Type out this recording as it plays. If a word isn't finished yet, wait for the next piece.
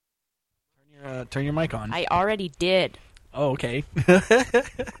Turn your mic on. I already did. Oh, okay.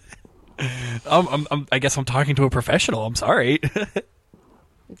 I guess I'm talking to a professional. I'm sorry.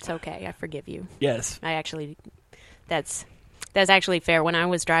 It's okay. I forgive you. Yes. That's actually fair. When I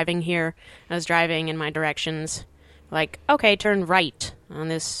was driving here, I was driving in my directions, like, okay, turn right on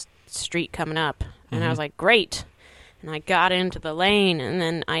this street coming up. And I was like, great. And I got into the lane, and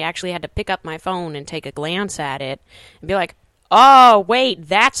then I actually had to pick up my phone and take a glance at it and be like, oh, wait,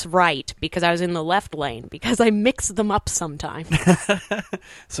 that's right, because I was in the left lane, because I mix them up sometimes.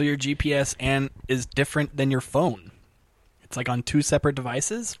 So your GPS is different than your phone? It's like on two separate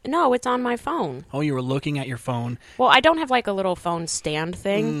devices? No, it's on my phone. Oh, you were looking at your phone. Well, I don't have like a little phone stand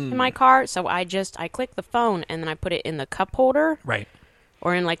thing in my car, so I click the phone, and then I put it in the cup holder. Right.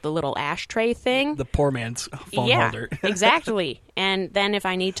 Or in like the little ashtray thing. The poor man's phone holder. Exactly. And then if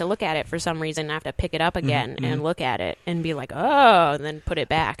I need to look at it for some reason, I have to pick it up again and look at it and be like, oh, and then put it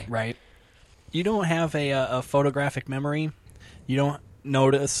back. Right. You don't have a photographic memory? You don't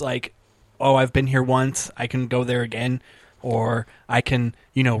notice like, oh, I've been here once, I can go there again? Or I can,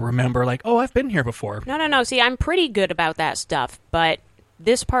 remember like, oh, I've been here before. No. See, I'm pretty good about that stuff, but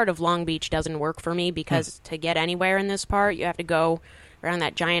this part of Long Beach doesn't work for me because to get anywhere in this part, you have to go around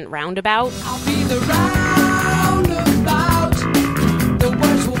that giant roundabout. I'll be the roundabout. The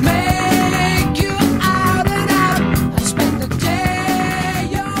words will make you out and out. I spend the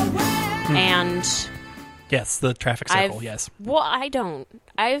day away. And yes, the traffic circle, yes. Well, I don't.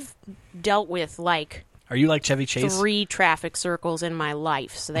 I've dealt with Are you like Chevy Chase? 3 traffic circles in my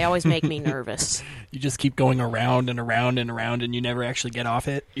life, so they always make me nervous. You just keep going around and around and around, and you never actually get off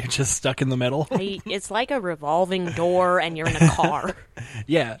it? You're just stuck in the middle? It's like a revolving door, and you're in a car.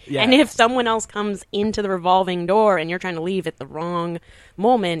 Yeah. And if someone else comes into the revolving door, and you're trying to leave at the wrong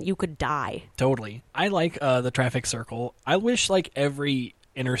moment, you could die. Totally. I like the traffic circle. I wish every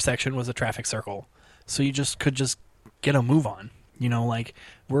intersection was a traffic circle, so you could just get a move on.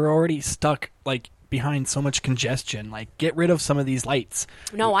 We're already stuck, behind so much congestion. Get rid of some of these lights.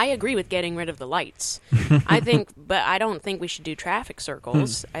 No, I agree with getting rid of the lights. But I don't think we should do traffic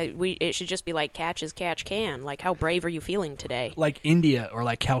circles. It should just be catch as catch can. How brave are you feeling today? Like India or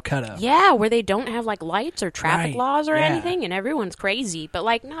Calcutta. Yeah, where they don't have lights or traffic laws or yeah. anything, and everyone's crazy,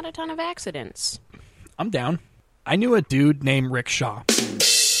 but not a ton of accidents. I'm down. I knew a dude named Rick Shaw.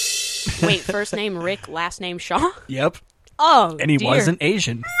 Wait, first name Rick, last name Shaw? Yep. Oh, and he dear. wasn't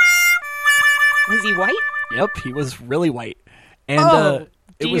Asian. Was he white? Yep, he was really white. And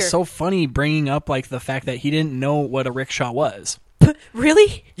it was dear. so funny bringing up the fact that he didn't know what a rickshaw was.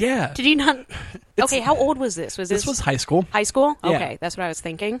 Really? Yeah. Did you not? Okay, how old was this? This was high school. High school? Yeah. Okay, that's what I was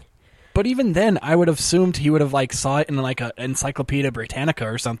thinking. But even then, I would have assumed he would have saw it in an Encyclopedia Britannica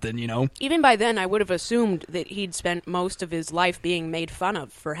or something, Even by then, I would have assumed that he'd spent most of his life being made fun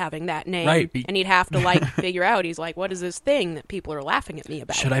of for having that name. Right. And he'd have to figure out, he's like, what is this thing that people are laughing at me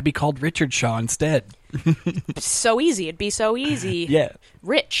about? Should I be called Richard Shaw instead? So easy. It'd be so easy. Yeah.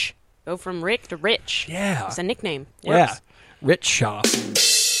 Rich. Go from Rick to Rich. Yeah. It's a nickname. Yeah. Works. Rich Shaw.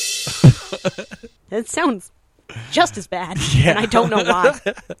 It sounds just as bad. Yeah. And I don't know why.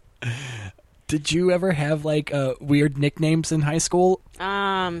 Did you ever have weird nicknames in high school?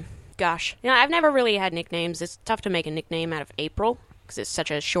 Gosh. I've never really had nicknames. It's tough to make a nickname out of April because it's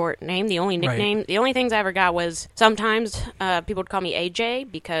such a short name. The only nickname, The only things I ever got was sometimes people would call me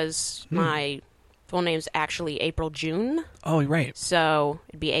AJ because my full name's actually April June. Oh, right. So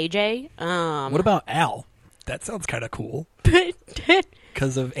it'd be AJ. What about Al? That sounds kind of cool.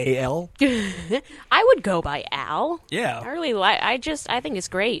 Because of AL? I would go by Al. Yeah. I really I think it's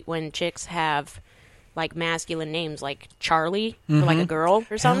great when chicks have masculine names like Charlie for a girl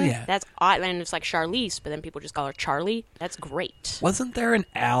or something. Yeah. That's odd. And it's Charlize, but then people just call her Charlie. That's great. Wasn't there an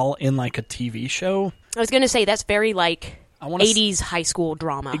Al in a TV show? I was going to say that's very 80s high school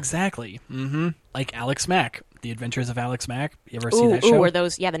drama. Exactly. Mm-hmm. Like Alex Mack. The Adventures of Alex Mack. You ever see that show? Or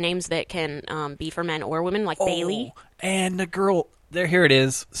those, the names that can be for men or women, like Bailey. And the girl, here it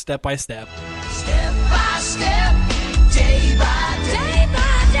is, Step by Step. Step by step, day by day,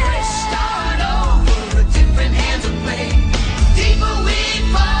 let's start over. Different hands of play. Deeper we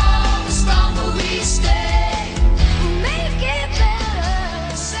fall, the stronger we stay. Make it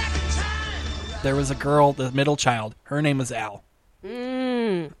better, second time. There was a girl, the middle child. Her name was Al.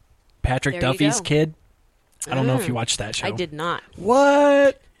 Patrick There you Duffy's go. kid. I don't know if you watched that show. I did not.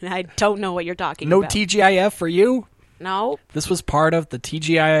 What? And I don't know what you're talking No about. TGIF for you? No. This was part of the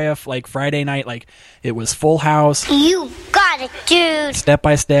TGIF, Friday night, it was Full House. You got it, dude. Step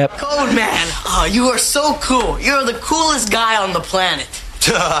by Step. Code Man, oh, you are so cool. You're the coolest guy on the planet.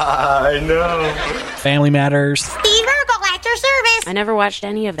 I know. Family Matters. Beaver, go after your service. I never watched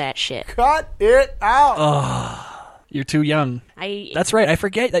any of that shit. Cut it out. You're too young. That's right. I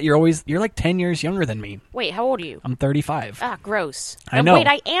forget that you're like 10 years younger than me. Wait, how old are you? I'm 35. Ah, gross. I know. Wait,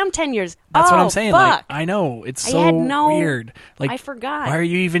 I am 10 years. That's what I'm Oh, saying. Fuck. Like, I know. It's I so had no- weird. Like, I forgot. Why are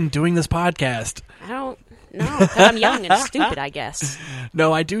you even doing this podcast? I don't know. 'Cause I'm young and stupid, I guess.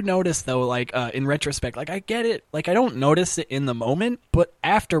 No, I do notice though, like in retrospect, like I get it. Like I don't notice it in the moment, but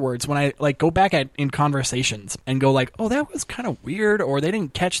afterwards, when I like go back in conversations and go like, "Oh, that was kind of weird," or they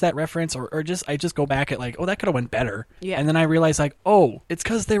didn't catch that reference, or I just go back at like, "Oh, that could have went better." Yeah. And then I realize like, "Oh, it's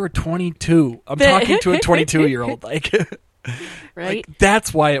because they were 22." I'm talking to a 22-year-old. Like, Right? like,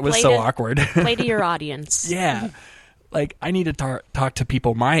 that's why it was Play so to- awkward. Play to your audience. Yeah. Like I need to talk to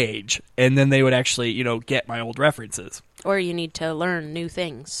people my age, and then they would actually, get my old references. Or you need to learn new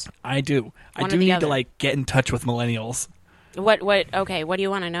things. I do. I One do or the need other. to like get in touch with millennials. Okay, what do you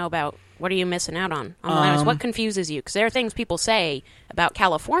want to know about? What are you missing out on millennials? What confuses you? Because there are things people say about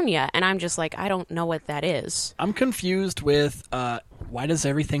California, and I'm just like, I don't know what that is. I'm confused with why does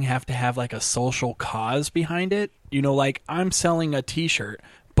everything have to have like a social cause behind it? Like I'm selling a T-shirt,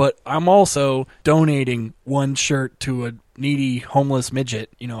 but I'm also donating one shirt to a needy homeless midget,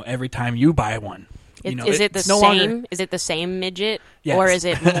 every time you buy one. Is it the it's no same? longer- Is it the same midget, Yes. or is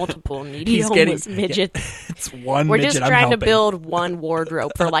it multiple needy He's homeless getting- midgets? It's one We're midget just I'm trying to helping. build one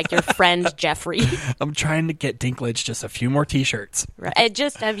wardrobe for like your friend Jeffrey. I'm trying to get Dinklage just a few more T-shirts. Right.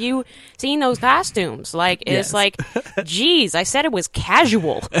 Have you seen those costumes? Like, it's Yes. like, geez, I said it was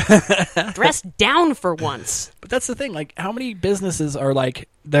casual. Dress down for once. But that's the thing. Like, how many businesses are like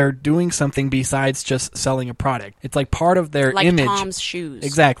they're doing something besides just selling a product? It's like part of their Like image. Tom's shoes.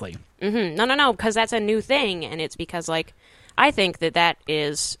 Exactly. No, because that's a new thing, and it's because, like, I think that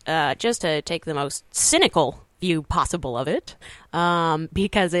is just to take the most cynical view possible of it,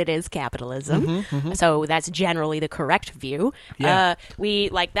 because it is capitalism. So that's generally the correct view. Yeah.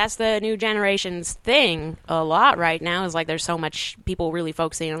 That's the new generation's thing a lot right now, is like there's so much people really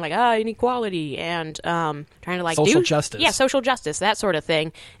focusing on like inequality and trying to like Social justice. Yeah, social justice, that sort of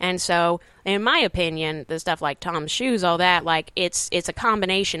thing. And so, in my opinion, the stuff like Tom's shoes, all that, like it's a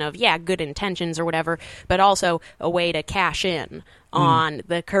combination of good intentions or whatever, but also a way to cash in on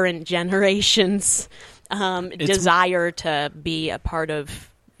the current generation's desire to be a part of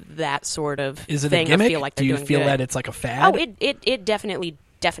that sort of Is it thing. a gimmick? I feel like Do they're you doing feel good. that it's like a fad? Oh, it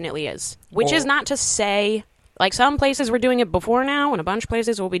definitely is. Which is Or- not to say, like, some places we're doing it before now, and a bunch of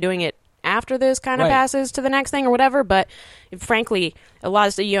places we'll be doing it after this kind of Right. passes to the next thing or whatever. But frankly, a lot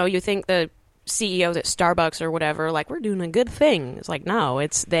of you think the CEOs at Starbucks or whatever, like, we're doing a good thing. It's like, no,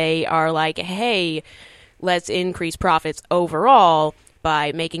 they are like, hey, let's increase profits overall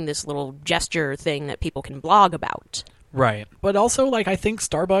by making this little gesture thing that people can blog about. Right. But also, like, I think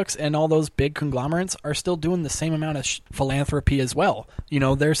Starbucks and all those big conglomerates are still doing the same amount of philanthropy as well.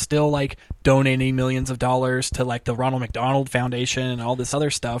 They're still, like, donating millions of dollars to, like, the Ronald McDonald Foundation and all this other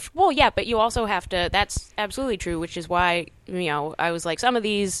stuff. Well, yeah, but you also have to, that's absolutely true, which is why, I was like, some of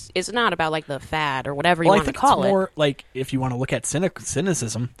these, it's not about, like, the fad or whatever you Well, I want to think call it's it. more, like, if you want to look at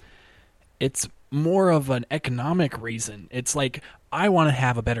cynicism, it's more of an economic reason. It's like, I want to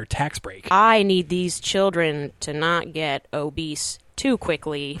have a better tax break. I need these children to not get obese too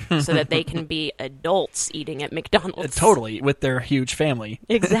quickly so that they can be adults eating at McDonald's. Totally, with their huge family.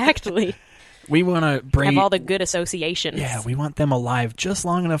 Exactly. We want to breed... Have all the good associations. Yeah, we want them alive just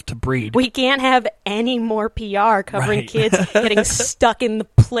long enough to breed. We can't have any more PR covering Right. kids getting stuck in the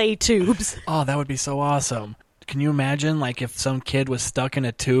play tubes. Oh, that would be so awesome. Can you imagine, like, if some kid was stuck in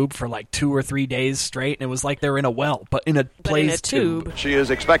a tube for, like, 2 or 3 days straight, and it was like they were in a well, but in a plays tube. She is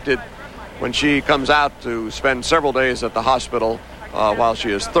expected, when she comes out, to spend several days at the hospital while she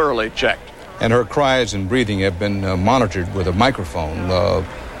is thoroughly checked. And her cries and breathing have been monitored with a microphone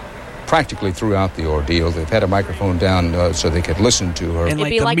practically throughout the ordeal. They've had a microphone down so they could listen to her. And,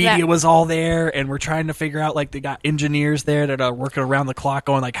 like, be the like media that- was all there, and we're trying to figure out, like, they got engineers there that are working around the clock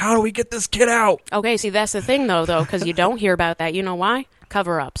going, like, how do we get this kid out? Okay, see, that's the thing, though, because you don't hear about that. You know why?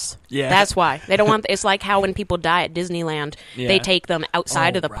 Cover-ups. Yeah. That's why. They don't want... It's like how when people die at Disneyland, Yeah. they take them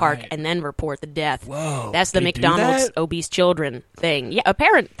outside Oh, of the park right. and then report the death. Whoa, That's the they do McDonald's that? obese children thing. Yeah,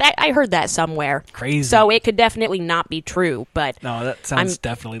 I heard that somewhere. Crazy. So it could definitely not be true, but... No, that sounds I'm-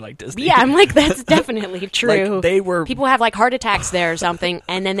 definitely like Disney. Yeah, I'm like, that's definitely true. Like, they were- People have, like, heart attacks there or something,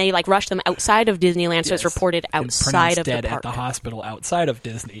 and then they, like, rush them outside of Disneyland, so it's Yes. reported And outside pronounced of the dead park. at the hospital outside of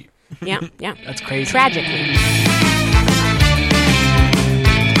Disney. Yeah, yeah. That's crazy. Tragically.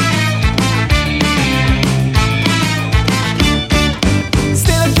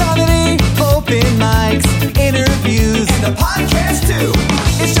 Stand-up comedy, open mics, interviews, and a podcast too.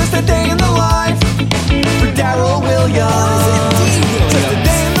 It's just a day in the life for Daryl Williams.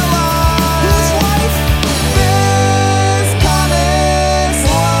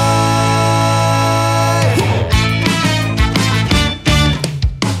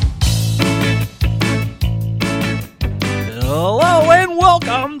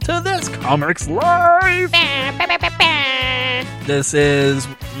 welcome to This Comics Live. This is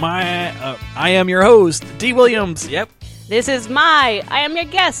I am your host, D. Williams. Yep. This is I am your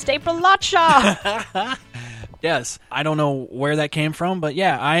guest, April Lotshaw. Yes, I don't know where that came from, but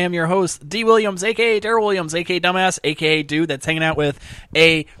yeah, I am your host, D. Williams, a.k.a. Daryl Williams, a.k.a. Dumbass, a.k.a. Dude that's hanging out with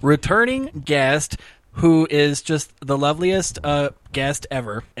a returning guest who is just the loveliest guest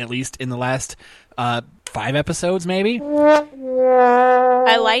ever, at least in the last 5 episodes, maybe.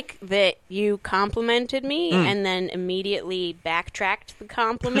 I like that you complimented me and then immediately backtracked the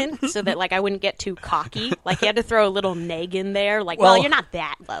compliment so that like I wouldn't get too cocky. Like you had to throw a little neg in there. Like, well, you're not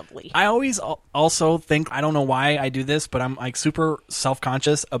that lovely. I always also think, I don't know why I do this, but I'm like super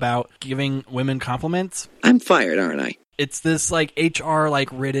self-conscious about giving women compliments. I'm fired, aren't I? It's this like HR like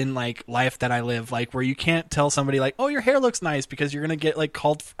ridden like life that I live, like where you can't tell somebody like, oh, your hair looks nice, because you're gonna get like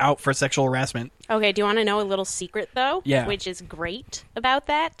called out for sexual harassment. Okay, do you want to know a little secret though? Yeah. Which is great about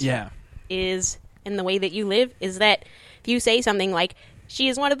that. Yeah. Is in the way that you live is that if you say something like, she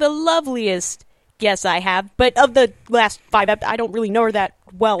is one of the loveliest guests I have, but of the last 5 I don't really know her that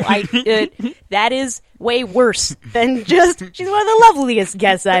well. That is way worse than just, she's one of the loveliest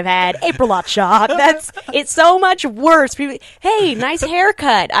guests I've had, April Lotshaw. It's so much worse. People, hey, nice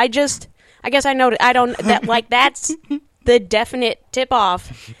haircut. I guess I know that's the definite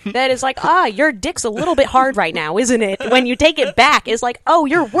tip-off. That is like, your dick's a little bit hard right now, isn't it? When you take it back, it's like, oh,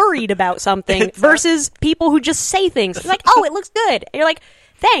 you're worried about something, versus people who just say things. It's like, oh, it looks good. And you're like,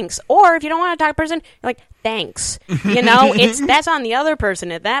 thanks. Or if you don't want to talk to a person, you're like, thanks. You know, that's on the other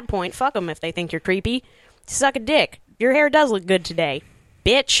person at that point. Fuck them if they think you're creepy. Suck a dick. Your hair does look good today,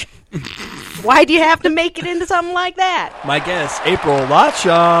 bitch. Why do you have to make it into something like that? My guess, April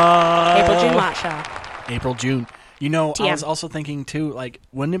Lotshaw. April June Lotshaw. April June. You know, TM. I was also thinking too, like,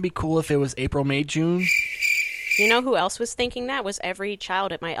 wouldn't it be cool if it was April, May, June? You know who else was thinking that? Was every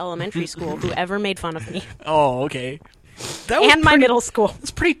child at my elementary school who ever made fun of me. Oh, okay. That was And my middle school.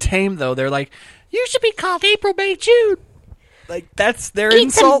 It's pretty tame, though. They're like, you should be called April, May, June. Like, that's their Eat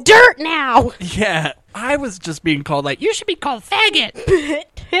insult. some dirt now! Yeah. I was just being called, like, you should be called faggot.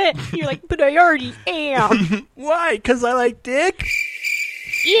 You're like, but I already am. Why? Because I like dick?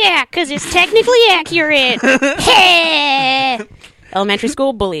 Yeah, because it's technically accurate. Elementary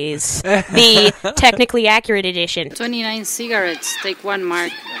school bullies. The technically accurate edition. 29 cigarettes. Take 1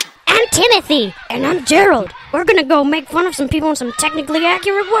 mark. I'm Timothy. And I'm Gerald. We're gonna go make fun of some people in some technically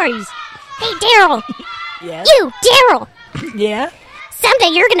accurate ways. Hey, Daryl. Yeah? You, Daryl. Yeah? Someday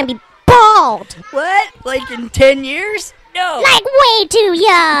you're gonna be bald. What? Like in 10 years? No. Like way too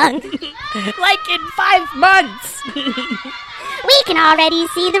young. Like in 5 months. We can already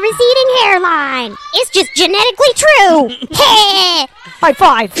see the receding hairline. It's just genetically true. Hey! High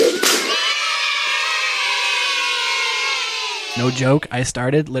five. No joke, I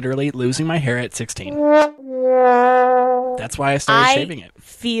started literally losing my hair at 16. That's why I started shaving it. I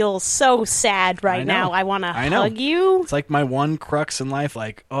feel so sad right now. I want to hug you. It's like my one crux in life,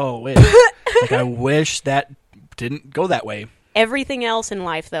 like, oh, wait. Like, I wish that didn't go that way. Everything else in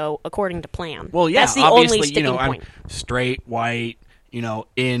life, though, according to plan. Well, yeah, that's the obviously, only sticking point. I'm straight, white,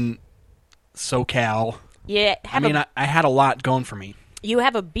 in SoCal. Yeah, I had a lot going for me. You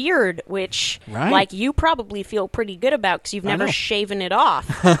have a beard, which, right. you probably feel pretty good about because you've never shaven it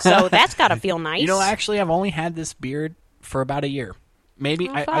off. So that's got to feel nice. Actually, I've only had this beard for about a year. Maybe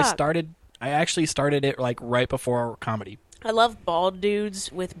I actually started it like right before comedy. I love bald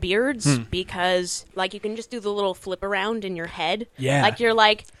dudes with beards because, you can just do the little flip around in your head. Yeah. Like, you're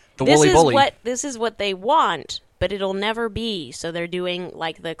like, the this is what they want, but it'll never be. So they're doing,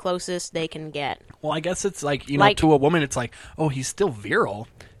 the closest they can get. Well, I guess it's to a woman, it's like, oh, he's still virile.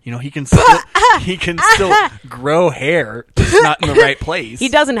 He can still grow hair, just not in the right place. He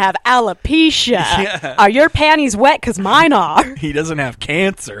doesn't have alopecia. Yeah. Are your panties wet? Because mine are. He doesn't have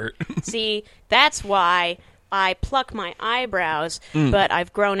cancer. See, that's why I pluck my eyebrows, but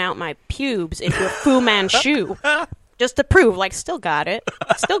I've grown out my pubes into a Fu Manchu. Just to prove, still got it.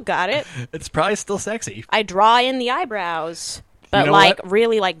 Still got it. It's probably still sexy. I draw in the eyebrows, but,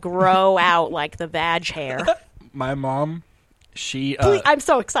 really, grow out, the vag hair. My mom, she... I'm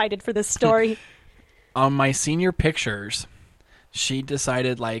so excited for this story. On my senior pictures, she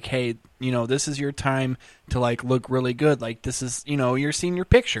decided, hey, this is your time to, look really good. This is, your senior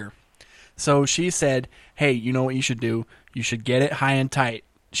picture. So she said, hey, you know what you should do? You should get it high and tight.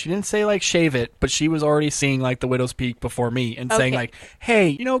 She didn't say, shave it, but she was already seeing, the widow's peak before me and saying,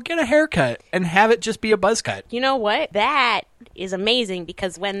 hey, get a haircut and have it just be a buzz cut. You know what? That is amazing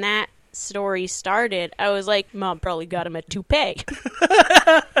because when that story started, I was like, Mom probably got him a toupee.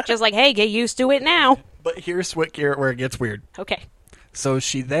 Just hey, get used to it now. But here's where it gets weird. Okay. So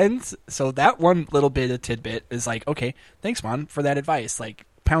so that one little bit of tidbit is like, okay, thanks, Mom, for that advice. Like,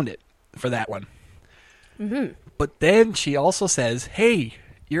 pound it for that one. Mm-hmm. But then she also says, hey,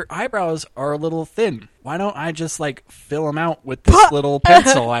 your eyebrows are a little thin. Why don't I just, like, fill them out with this little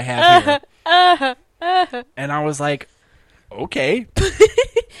pencil I have here? And I was like, okay.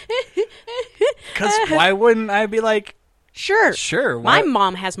 Because why wouldn't I be like, Sure. My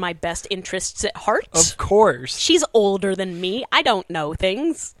mom has my best interests at heart. Of course. She's older than me. I don't know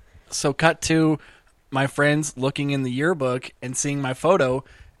things. So cut to my friends looking in the yearbook and seeing my photo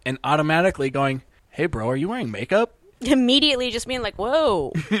and automatically going, hey, bro, are you wearing makeup? Immediately just being like,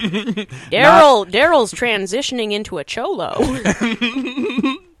 whoa. Daryl's transitioning into a cholo.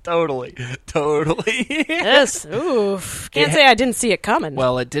 Totally. Yes. Oof. Can't say I didn't see it coming.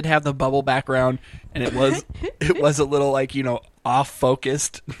 Well, it did have the bubble background, and it was a little, like,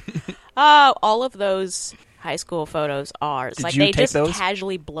 off-focused. All of those high school photos are. It's Did like you they take just those?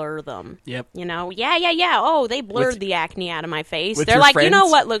 casually blur them. Yep. Yeah. Oh, they blurred With- the acne out of my face. with They're your like, you know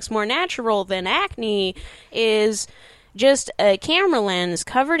friends? what looks more natural than acne is just a camera lens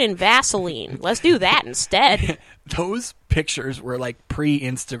covered in Vaseline. Let's do that instead. Those pictures were, like,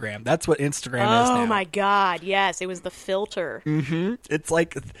 pre-Instagram. That's what Instagram is now. Oh my god, yes, it was the filter. Mm-hmm. It's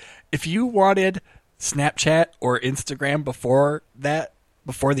like, if you wanted Snapchat or Instagram before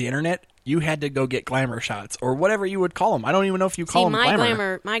the internet, you had to go get glamour shots or whatever you would call them. I don't even know if you call them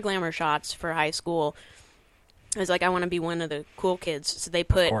glamour. My glamour shots for high school, I was like, I want to be one of the cool kids. So they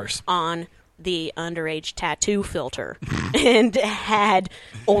put on the underage tattoo filter and had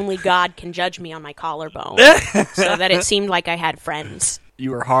only God can judge me on my collarbone so that it seemed like I had friends.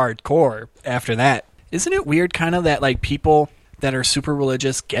 You were hardcore after that. Isn't it weird kind of that, like, people that are super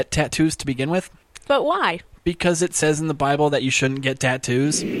religious get tattoos to begin with? But why? Because it says in the Bible that you shouldn't get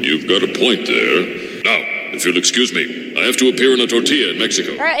tattoos. You've got a point there. Now, if you'll excuse me, I have to appear in a tortilla in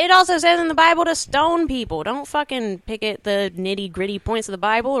Mexico. It also says in the Bible to stone people. Don't fucking pick at the nitty-gritty points of the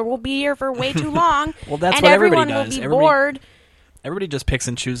Bible or we'll be here for way too long. Well, that's and what everybody everyone does. will be bored. Everybody just picks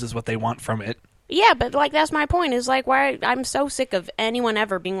and chooses what they want from it. Yeah, but, like, that's my point, is, like, why I'm so sick of anyone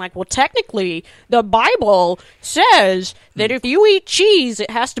ever being like, well, technically, the Bible says that if you eat cheese,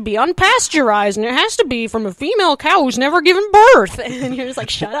 it has to be unpasteurized, and it has to be from a female cow who's never given birth. And you're just like,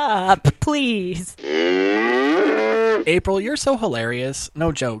 shut up, please. April, you're so hilarious.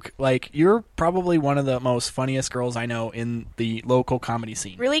 No joke. Like, you're probably one of the most funniest girls I know in the local comedy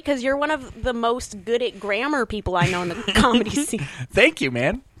scene. Really? Because you're one of the most good at grammar people I know in the comedy scene. Thank you,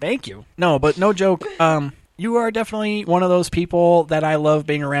 man. Thank you. No, but no joke. You are definitely one of those people that I love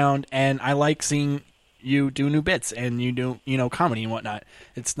being around, and I like seeing you do new bits and you do, comedy and whatnot.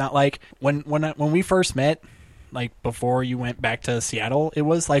 It's not like when we first met, like before you went back to Seattle, it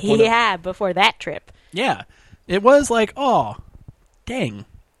was like before that trip. Yeah. It was like, oh, dang.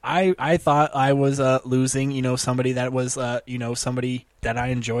 I thought I was losing, somebody that was, somebody that I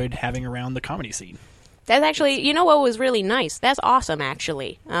enjoyed having around the comedy scene. That's actually, what was really nice? That's awesome,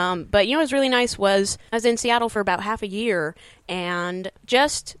 actually. But what was really nice was I was in Seattle for about half a year, and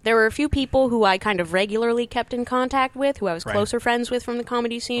there were a few people who I kind of regularly kept in contact with, who I was closer friends with from the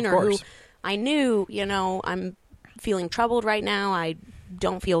comedy scene, or who I knew, I'm feeling troubled right now. I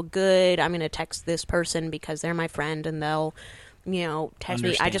don't feel good. I'm going to text this person because they're my friend, and they'll, text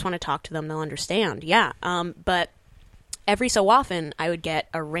me. I just want to talk to them. They'll understand. Yeah. But every so often, I would get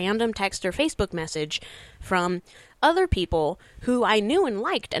a random text or Facebook message from other people who I knew and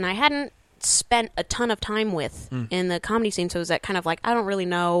liked, and I hadn't spent a ton of time with in the comedy scene. So it was that kind of like, I don't really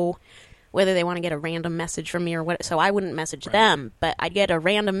know whether they want to get a random message from me or what. So I wouldn't message them, but I'd get a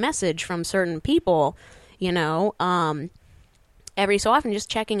random message from certain people, every so often just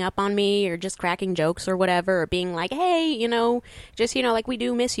checking up on me or just cracking jokes or whatever, or being like, hey, like, we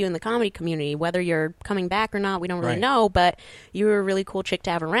do miss you in the comedy community, whether you're coming back or not, we don't really know, but you were a really cool chick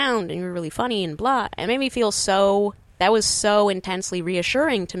to have around and you were really funny and blah. It made me feel that was so intensely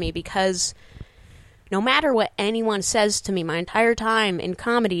reassuring to me, because no matter what anyone says to me my entire time in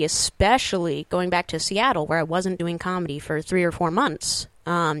comedy, especially going back to Seattle where I wasn't doing comedy for 3 or 4 months,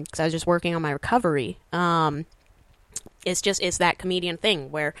 because I was just working on my recovery, it's that comedian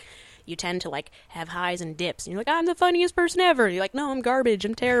thing where you tend to, like, have highs and dips. And you're like, I'm the funniest person ever. You're like, no, I'm garbage.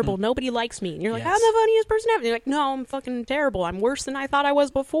 I'm terrible. Nobody likes me. And you're like, I'm the funniest person ever. And you're like, no, I'm fucking terrible. I'm worse than I thought I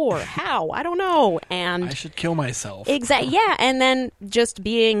was before. How? I don't know. And I should kill myself. Exactly. Yeah. And then just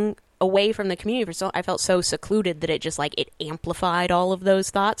being away from the community I felt so secluded that it just, like, it amplified all of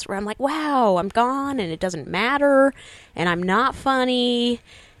those thoughts where I'm like, wow, I'm gone and it doesn't matter and I'm not funny.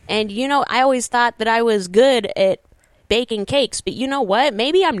 And, I always thought that I was good at baking cakes, but you know what?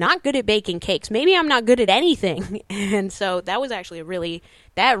 Maybe I'm not good at baking cakes. Maybe I'm not good at anything. And so that was actually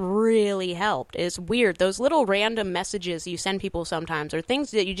that really helped. It's weird. Those little random messages you send people sometimes, or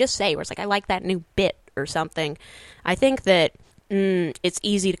things that you just say where it's like, I like that new bit or something. I think that it's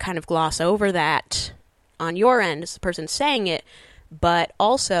easy to kind of gloss over that on your end as the person saying it, but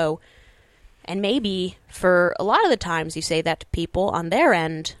also, and maybe for a lot of the times you say that to people on their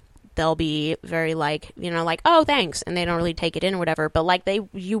end, they'll be very like, oh, thanks, and they don't really take it in or whatever, but like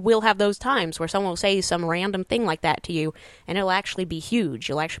you will have those times where someone will say some random thing like that to you, and it'll actually be huge.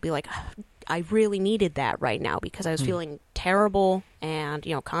 You'll actually be like, oh, I really needed that right now because I was feeling terrible, and,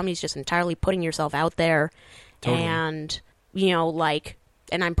 comedy's just entirely putting yourself out there, totally. And,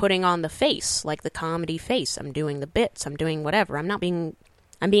 and I'm putting on the face, like the comedy face. I'm doing the bits. I'm doing whatever. I'm being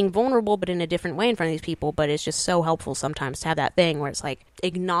vulnerable, but in a different way in front of these people. But it's just so helpful sometimes to have that thing where it's like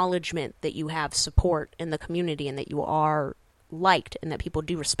acknowledgement that you have support in the community and that you are liked and that people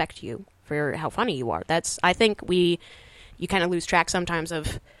do respect you for how funny you are. I think you kind of lose track sometimes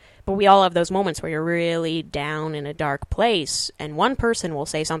of, but we all have those moments where you're really down in a dark place, and one person will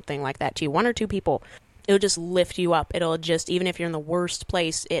say something like that to you, one or two people. It'll just lift you up. It'll just, even if you're in the worst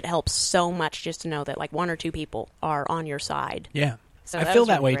place, it helps so much just to know that like one or two people are on your side. Yeah. So I feel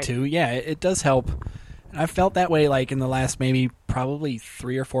that way too. Yeah, it does help. And I've felt that way like in the last maybe probably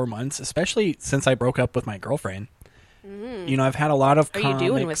 3 or 4 months, especially since I broke up with my girlfriend. Mm-hmm. I've had a lot of comics. How are you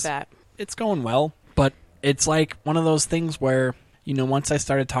doing with that? It's going well, but it's like one of those things where, once I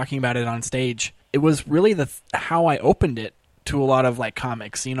started talking about it on stage, it was really how I opened it to a lot of like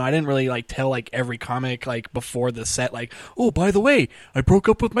comics. I didn't really like tell like every comic like before the set like, oh, by the way, I broke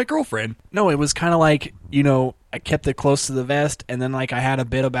up with my girlfriend. No, it was kind of like, I kept it close to the vest, and then like I had a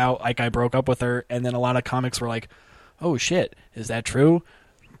bit about like I broke up with her, and then a lot of comics were like, oh shit, is that true?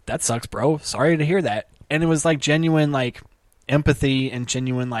 That sucks, bro. Sorry to hear that. And it was like genuine like empathy and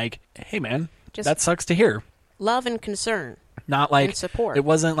genuine like, hey man, that sucks to hear. Love and concern. Not like and support. It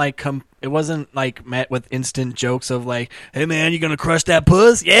wasn't like met with instant jokes of like, hey man, you gonna crush that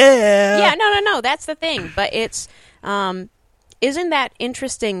puss? Yeah. Yeah, no. That's the thing. But it's isn't that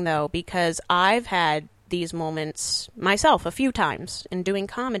interesting though? Because I've had these moments myself a few times in doing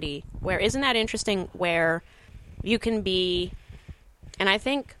comedy where isn't that interesting where you can be, and I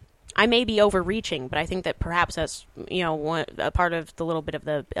think I may be overreaching, but I think that perhaps that's, a part of the little bit of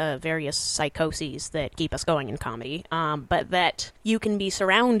the various psychoses that keep us going in comedy, but that you can be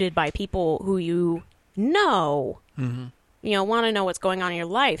surrounded by people who want to know what's going on in your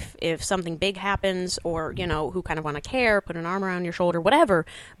life if something big happens, or, who kind of want to care, put an arm around your shoulder, whatever,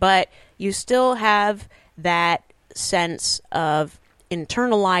 but you still have that sense of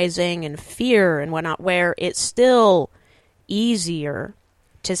internalizing and fear and whatnot, where it's still easier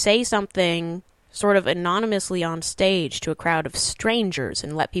to say something sort of anonymously on stage to a crowd of strangers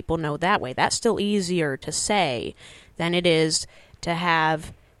and let people know that way. That's still easier to say than it is to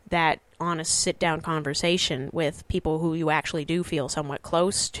have that honest sit-down conversation with people who you actually do feel somewhat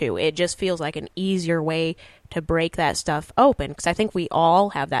close to. It just feels like an easier way to break that stuff open, because I think we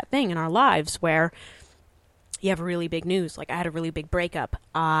all have that thing in our lives where you have really big news, like I had a really big breakup,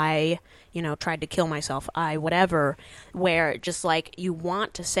 I, tried to kill myself, whatever, where just like you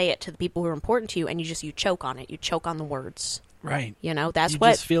want to say it to the people who are important to you, and you choke on it. You choke on the words. Right. That's you what...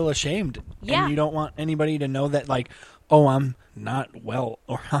 You just feel ashamed. Yeah. And you don't want anybody to know that, like, oh, I'm not well,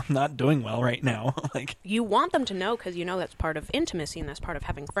 or I'm not doing well right now. Like, you want them to know because that's part of intimacy, and that's part of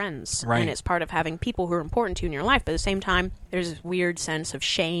having friends. Right. And it's part of having people who are important to you in your life. But at the same time, there's this weird sense of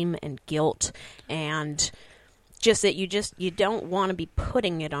shame and guilt, and just that you don't want to be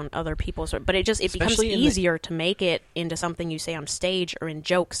putting it on other people, but it becomes easier to make it into something you say on stage or in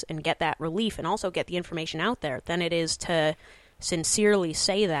jokes and get that relief and also get the information out there than it is to sincerely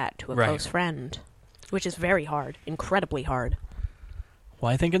say that to a close friend, which is very hard, incredibly hard.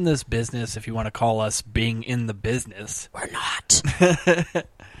 Well, I think in this business, if you want to call us being in the business, we're not.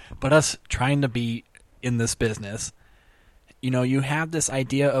 But us trying to be in this business, you have this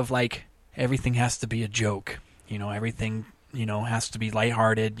idea of like everything has to be a joke. Everything, has to be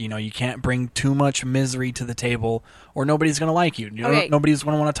lighthearted. You can't bring too much misery to the table or nobody's going to like you. Nobody's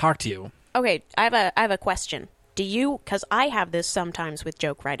going to want to talk to you. Okay, I have a question. Do you, because I have this sometimes with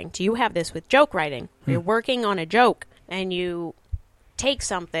joke writing, do you have this with joke writing? You're working on a joke and you take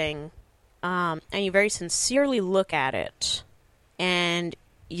something and you very sincerely look at it and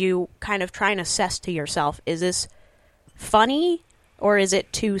you kind of try and assess to yourself, is this funny or is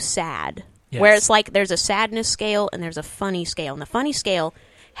it too sad? Yes. Where it's like there's a sadness scale and there's a funny scale. And the funny scale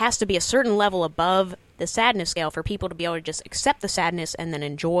has to be a certain level above the sadness scale for people to be able to just accept the sadness and then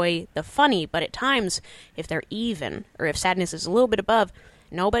enjoy the funny. But at times, if they're even, or if sadness is a little bit above,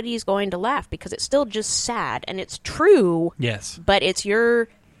 nobody's going to laugh because it's still just sad. And it's true. Yes. But it's your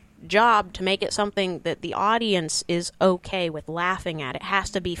job to make it something that the audience is okay with laughing at. It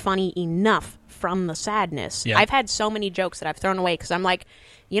has to be funny enough from the sadness. Yeah. I've had so many jokes that I've thrown away because I'm like,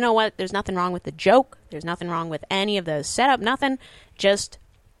 you know what? There's nothing wrong with the joke. There's nothing wrong with any of the setup. Nothing. Just,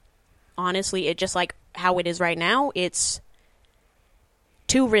 honestly, it just like how it is right now, it's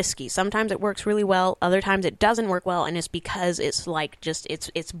too risky. Sometimes it works really well. Other times it doesn't work well, and it's because it's like just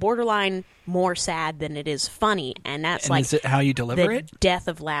it's borderline more sad than it is funny, and that's And like is it how you deliver the it? death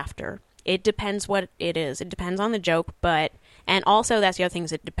of laughter. It depends what it is. It depends on the joke, but and also that's the other thing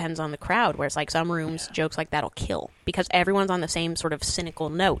is it depends on the crowd. Where it's like some rooms jokes like that'll kill because everyone's on the same sort of cynical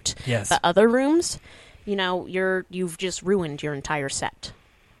note. Yes. But other rooms, you know, you've just ruined your entire set.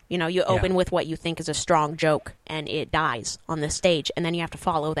 You know, you open with what you think is a strong joke, and it dies on the stage, and then you have to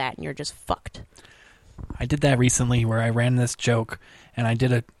follow that, and you're just fucked. I did that recently where I ran this joke, and I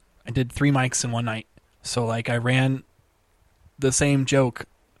did 3 mics in one night. So, like, I ran the same joke,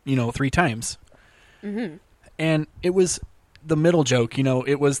 3 times. Mm-hmm. And it was the middle joke,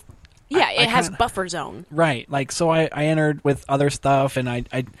 it was... Yeah, it has buffer zone. Right. Like, so I entered with other stuff, and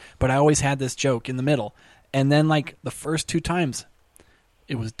but I always had this joke in the middle. And then, like, the first 2 times...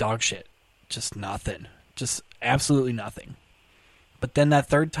 it was dog shit. Just nothing. Just absolutely nothing. But then that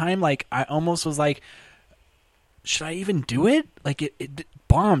third time, like, I almost was like, should I even do it? Like, it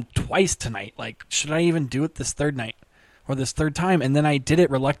bombed twice tonight. Like, should I even do it this third night? Or this third time? And then I did it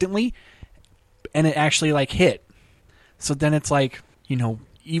reluctantly, and it actually, like, hit. So then it's like,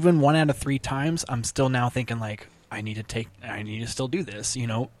 even 1 out of 3 times, I'm still now thinking, like, I need to still do this,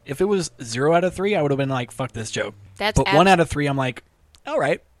 If it was 0 out of 3, I would have been like, fuck this joke. But 1 out of 3, I'm like, all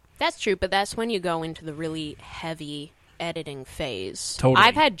right. That's true, but that's when you go into the really heavy editing phase. Totally.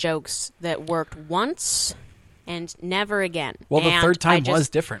 I've had jokes that worked once and never again. Well, the and third time was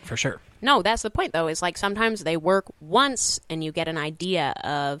different, for sure. No, that's the point, though. Is like sometimes they work once and you get an idea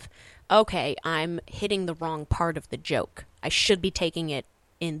of, okay, I'm hitting the wrong part of the joke. I should be taking it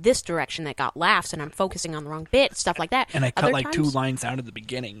in this direction that got laughs, and I'm focusing on the wrong bit, stuff like that. And I cut Other like times, 2 lines out at the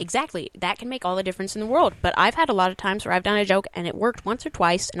beginning. Exactly. That can make all the difference in the world. But I've had a lot of times where I've done a joke and it worked once or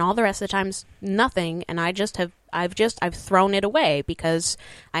twice, and all the rest of the times nothing, and I've thrown it away because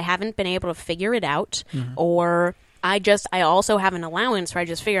I haven't been able to figure it out, or I also have an allowance where I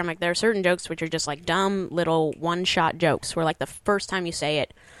just figure, I'm like, there are certain jokes which are just like dumb little one-shot jokes where like the first time you say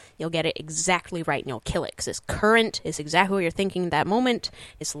it, you'll get it exactly right and you'll kill it because it's current, it's exactly what you're thinking at that moment,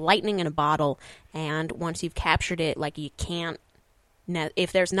 it's lightning in a bottle, and once you've captured it, like you can't,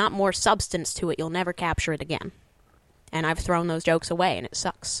 if there's not more substance to it, you'll never capture it again. And I've thrown those jokes away, and it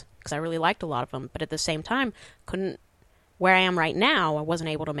sucks because I really liked a lot of them, but at the same time, where I am right now, I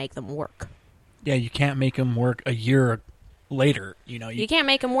wasn't able to make them work. Yeah, you can't make them work a year later, You can't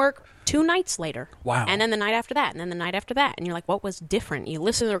make them work 2 nights later. Wow. And then the night after that, and then the night after that. And you're like, what was different? You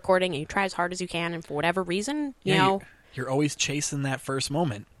listen to the recording, and you try as hard as you can, and for whatever reason, you know... You're always chasing that first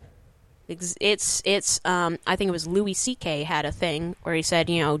moment. It's I think it was Louis C.K. had a thing where he said,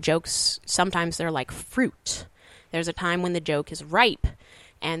 jokes, sometimes they're like fruit. There's a time when the joke is ripe.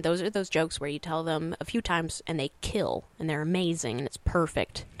 And those are those jokes where you tell them a few times and they kill and they're amazing and it's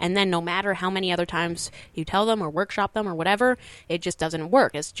perfect. And then no matter how many other times you tell them or workshop them or whatever, it just doesn't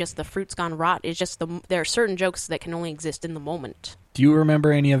work. It's just the fruit's gone rot. It's just there are certain jokes that can only exist in the moment. Do you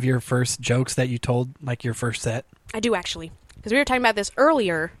remember any of your first jokes that you told, like your first set? I do, actually. Because we were talking about this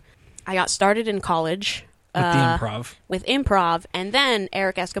earlier. I got started in college. With the improv. With improv. And then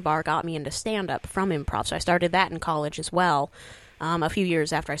Eric Escobar got me into stand-up from improv. So I started that in college as well. A few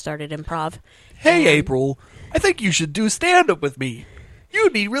years after I started improv. Hey, April, I think you should do stand-up with me.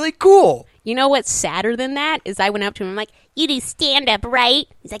 You'd be really cool. You know what's sadder than that is I went up to him and I'm like, you do stand-up, right?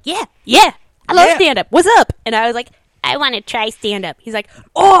 He's like, yeah, I love stand-up. What's up? And I was like, I want to try stand-up. He's like,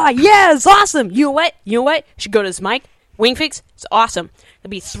 oh, yeah, it's awesome. You know what? You should go to this mic. Wingfix, it's awesome.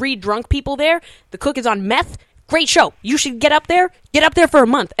 There'll be 3 drunk people there. The cook is on meth. Great show. You should get up there for a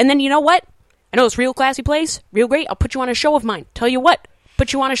month. And then you know what? I know it's real classy place, real great. I'll put you on a show of mine. Tell you what,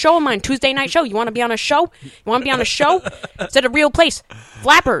 put you on a show of mine, Tuesday night show. You want to be on a show? You want to be on a show? It's at a real place.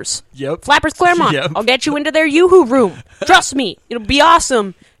 Flappers. Yep. Flappers Claremont. Yep. I'll get you into their Yoo-Hoo room. Trust me, it'll be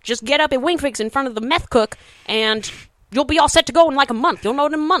awesome. Just get up at Wingfix in front of the meth cook, and you'll be all set to go in like a month. You'll know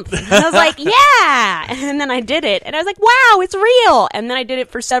it in a month. And I was like, yeah. And then I did it, and I was like, wow, it's real. And then I did it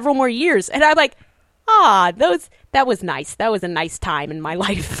for several more years, and I'm like, that was nice. That was a nice time in my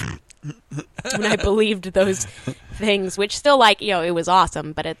life. when I believed those things, which still, like, it was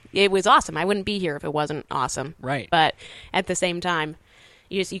awesome, but it was awesome. I wouldn't be here if it wasn't awesome. Right. But at the same time,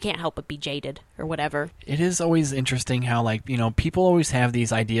 you can't help but be jaded or whatever. It is always interesting how, like, people always have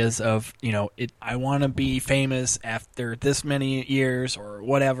these ideas of, I want to be famous after this many years or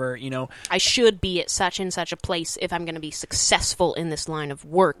whatever, I should be at such and such a place if I'm going to be successful in this line of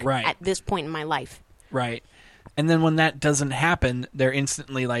work at this point in my life. Right. And then when that doesn't happen, they're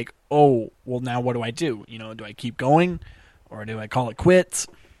instantly like, oh, well, now what do I do? Do I keep going or do I call it quits?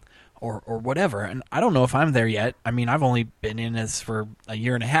 Or whatever, and I don't know if I'm there yet. I mean, I've only been in this for a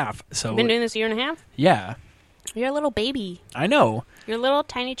year and a half, so... Been doing this a year and a half? Yeah. You're a little baby. I know. You're a little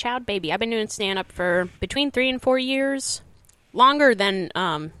tiny child baby. I've been doing stand-up for between 3 and 4 years. Longer than,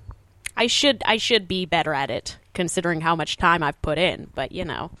 I should be better at it, considering how much time I've put in, but,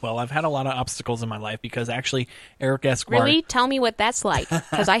 Well, I've had a lot of obstacles in my life, because actually, Eric Esquire... Really? Tell me what that's like,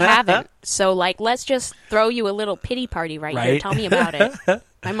 because I haven't. So, let's just throw you a little pity party right here. Tell me about it.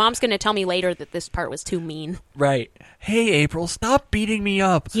 My mom's going to tell me later that this part was too mean. Right. Hey, April, stop beating me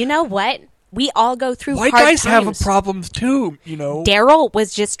up. You know what? We all go through White hard guys times. have problems too, Daryl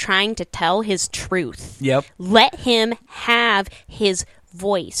was just trying to tell his truth. Yep. Let him have his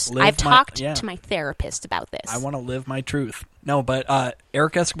voice. I've talked to my therapist about this. I want to live my truth. No, but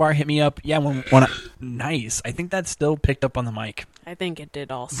Eric Escobar hit me up. Yeah, nice. I think that still picked up on the mic. I think it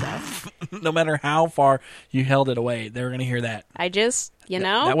did also. No matter how far you held it away, they were going to hear that. I just,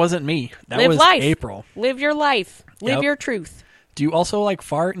 That wasn't me. That live was life. April. Live your life. Live your truth. Do you also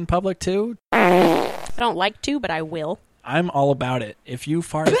fart in public too? I don't like to, but I will. I'm all about it. If you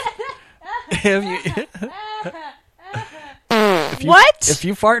fart... If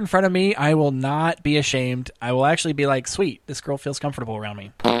you fart in front of me, I will not be ashamed. I will actually be like, sweet, this girl feels comfortable around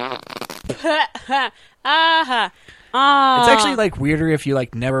me. It's actually weirder if you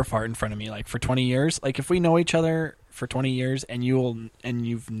never fart in front of me for 20 years. If we know each other for 20 years and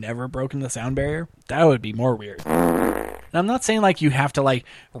you've never broken the sound barrier, that would be more weird. And I'm not saying you have to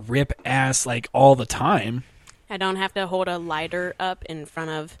rip ass all the time. I don't have to hold a lighter up in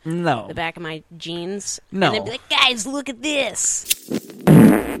front of the back of my jeans. No. And then be like, guys, look at this.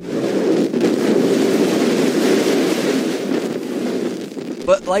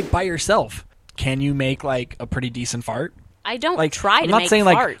 But by yourself, can you make a pretty decent fart? I don't try to make farts. I'm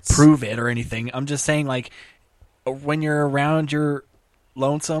not saying prove it or anything. I'm just saying when you're around your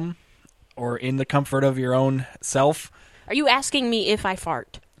lonesome or in the comfort of your own self. Are you asking me if I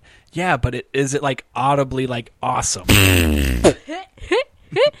fart? Yeah, but is it audibly awesome?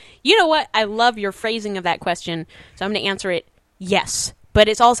 You know what? I love your phrasing of that question, so I'm going to answer it yes. But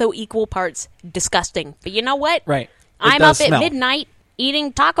it's also equal parts disgusting. But you know what? Right. I'm up at midnight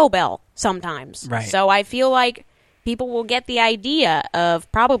eating Taco Bell sometimes. Right. So I feel like people will get the idea of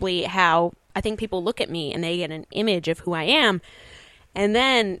probably how I think people look at me and they get an image of who I am. And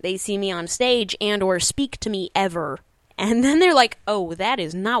then they see me on stage and or speak to me ever. And then they're like, oh, that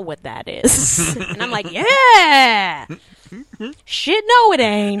is not what that is. And I'm like, yeah. Shit, no, it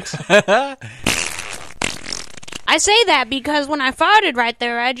ain't. I say that because when I farted right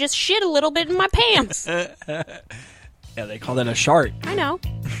there, I just shit a little bit in my pants. Yeah, they call that a shart. I know.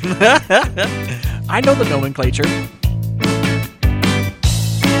 I know the nomenclature.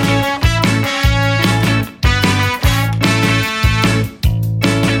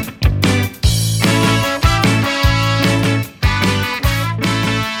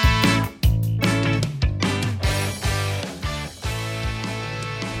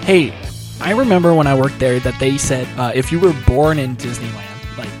 Hey, I remember when I worked there that they said if you were born in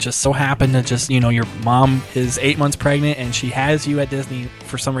Disneyland, just so happened to your mom is 8 months pregnant and she has you at Disney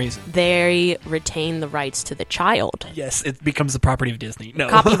for some reason. They retain the rights to the child. Yes, it becomes the property of Disney. No.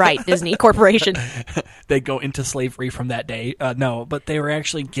 Copyright Disney Corporation. They go into slavery from that day. No, but they were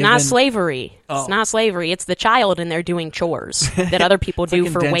actually given... Not slavery. Oh. It's not slavery. It's the child and they're doing chores that other people do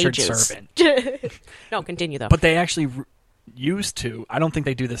for wages. Servant. No, continue though. But they actually... used to, I don't think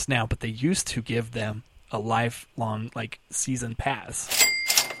they do this now, but they used to give them a lifelong season pass.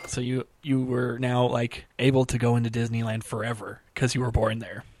 So you were now able to go into Disneyland forever because you were born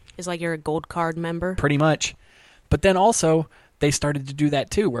there. It's like you're a gold card member. Pretty much. But then also they started to do that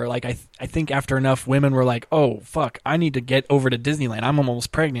too, where I think after enough women were like, oh fuck, I need to get over to Disneyland. I'm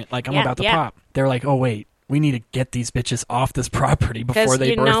almost pregnant. I'm about to pop. They're like, oh wait, we need to get these bitches off this property before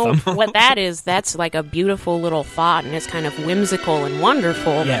they birth them. What that is, that's a beautiful little thought, and it's kind of whimsical and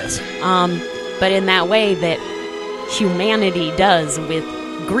wonderful. Yes. But in that way that humanity does with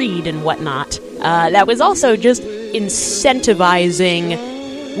greed and whatnot, that was also just incentivizing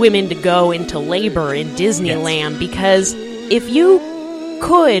women to go into labor in Disneyland, because if you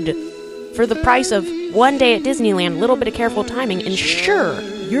could for the price of one day at Disneyland, a little bit of careful timing, ensure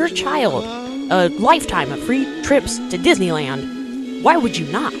your child a lifetime of free trips to Disneyland. Why would you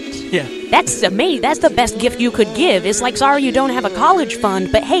not? Yeah. That's amazing. That's the best gift you could give. It's like, sorry you don't have a college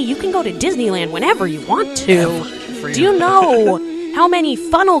fund, but hey, you can go to Disneyland whenever you want to. Do you know how many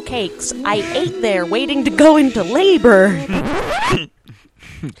funnel cakes I ate there waiting to go into labor?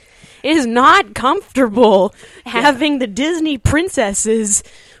 It is not comfortable having the Disney princesses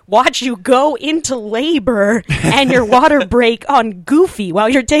watch you go into labor and your water break on Goofy while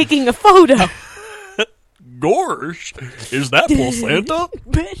you're taking a photo. Gosh, is that placenta?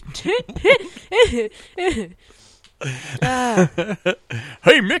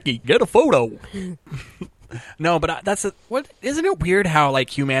 Hey, Mickey, get a photo. No, but what isn't it weird how like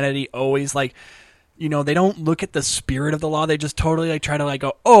humanity always like, you know, they don't look at the spirit of the law. They just totally like try to like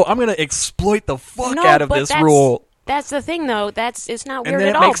go, oh, I'm gonna exploit the fuck out of this rule. That's the thing, though. It's not weird and then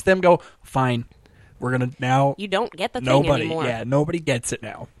at it all. makes them go, fine, we're gonna now. You don't get the thing anymore. Yeah, nobody gets it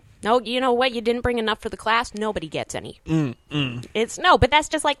now. No, you know what? You didn't bring enough for the class. Nobody gets any. But that's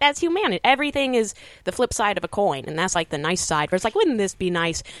just like, that's humanity. Everything is the flip side of a coin, and that's like the nice side, where it's like, wouldn't this be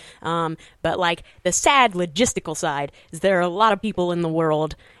nice? But like the sad logistical side is there are a lot of people in the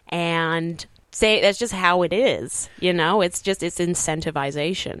world, and say that's just how it is. You know, it's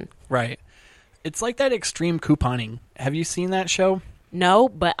incentivization. Right. It's like that extreme couponing. Have you seen that show? No,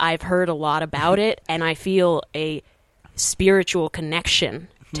 but I've heard a lot about it, and I feel a spiritual connection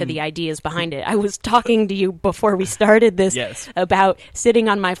to the ideas behind it. I was talking to you before we started this about sitting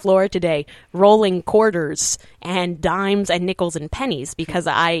on my floor today, rolling quarters and dimes and nickels and pennies because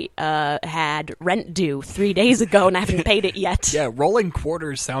I had rent due 3 days ago and I haven't paid it yet. Yeah, rolling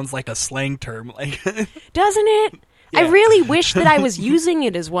quarters sounds like a slang term. Like, doesn't it? Yeah. I really wish that I was using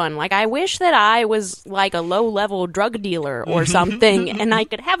it as one. Like, I wish that I was like a low-level drug dealer or something and I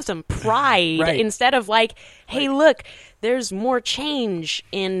could have some pride instead of like, hey, look, there's more change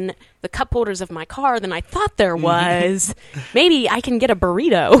in the cup holders of my car than I thought there was. Maybe I can get a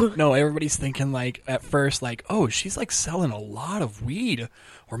burrito. No, everybody's thinking like at first like, oh, she's like selling a lot of weed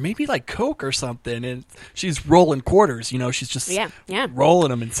or maybe like coke or something, and she's rolling quarters. You know, she's just rolling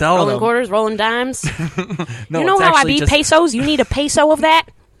them and selling rolling them. Quarters, rolling dimes. No, you know how I beat pesos? You need a peso of that?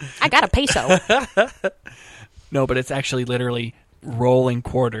 I got a peso. No, but it's actually literally rolling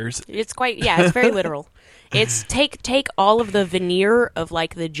quarters. It's it's very literal. It's take all of the veneer of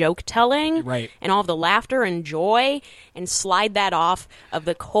like the joke telling and all of the laughter and joy and slide that off of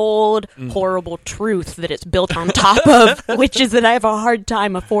the cold, horrible truth that it's built on top of, which is that I have a hard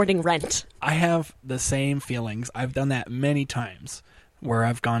time affording rent. I have the same feelings. I've done that many times where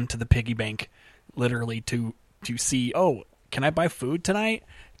I've gone to the piggy bank literally to see, oh, can I buy food tonight?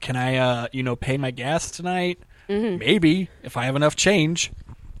 Can I pay my gas tonight? Maybe if I have enough change.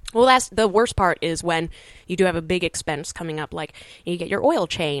 Well, that's the worst part is when you do have a big expense coming up, like you get your oil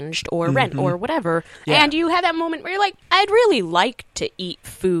changed or rent or whatever, and you have that moment where you're like, I'd really like to eat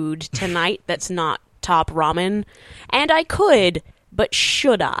food tonight that's not Top Ramen, and I could, but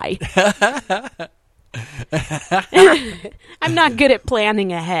should I? I'm not good at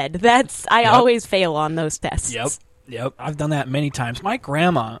planning ahead. I always fail on those tests. Yep, I've done that many times. My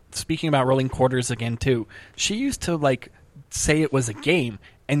grandma, speaking about rolling quarters again too, she used to like say it was a game.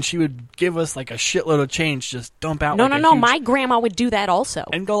 And she would give us like a shitload of change, just dump out. No. Huge... My grandma would do that also,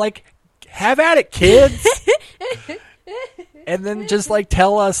 and go like, "Have at it, kids!" And then just like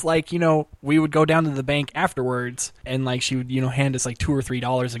tell us like, we would go down to the bank afterwards, and like she would hand us like $2 or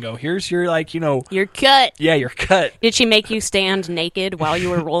 $3 and go, "Here's your like your cut." Yeah, your cut. Did she make you stand naked while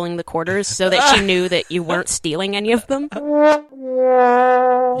you were rolling the quarters so that she knew that you weren't stealing any of them?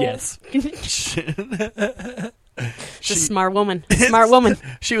 Yes. She's a smart woman. Smart woman.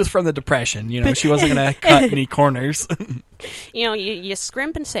 She was from the Depression. She wasn't going to cut any corners. You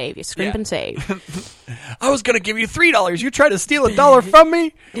scrimp and save. You scrimp and save. I was going to give you $3. You tried to steal $1 from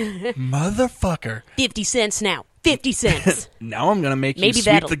me? Motherfucker. 50 cents now. 50 cents. Now I'm going to make you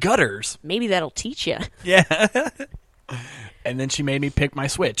sweep the gutters. Maybe that'll teach you. Yeah. And then she made me pick my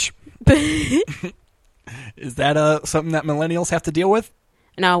Switch. Is that something that millennials have to deal with?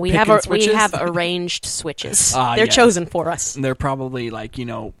 No, we have arranged switches. They're chosen for us. They're probably like,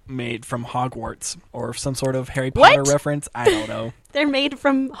 made from Hogwarts or some sort of Harry Potter reference. I don't know. They're made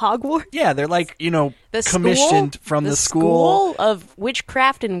from Hogwarts? Yeah, they're like, commissioned from the school of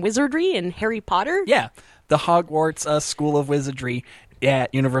witchcraft and wizardry and Harry Potter? Yeah, the Hogwarts School of Wizardry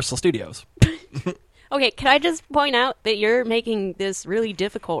at Universal Studios. Okay, can I just point out that you're making this really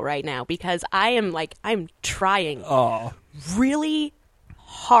difficult right now because I'm trying really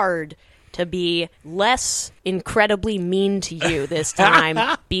hard to be less incredibly mean to you this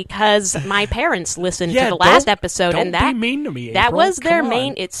time because my parents listened to the last episode, and that be mean to me. That April. was their Come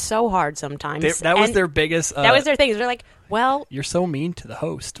main. on. It's so hard sometimes. That was And their biggest. that was their thing. They're like, well, you're so mean to the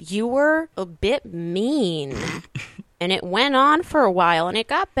host. you were a bit mean. And it went on for a while, and it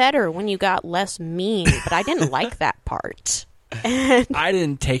got better when you got less mean, but I didn't like that part. I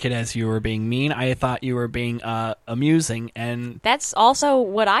didn't take it as you were being mean. I thought you were being amusing, and That's also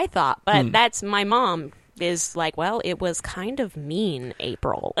what I thought, but that's my mom is like, well, it was kind of mean,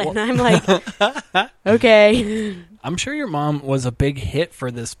 April. And I'm like, okay. I'm sure your mom was a big hit for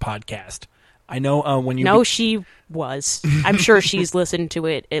this podcast. I know when you... No, she was. I'm sure she's listened to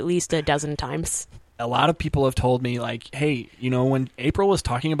it at least a dozen times. A lot of people have told me, like, hey, you know, when April was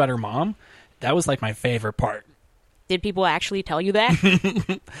talking about her mom, that was, like, my favorite part. Did people actually tell you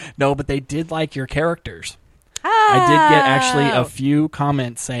that? No, but they did like your characters. I did get actually a few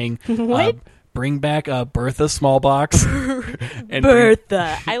comments saying, What? Bring back Bertha Smallbox. and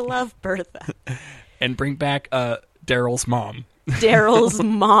Bertha. I love Bertha. and bring back Daryl's mom. Daryl's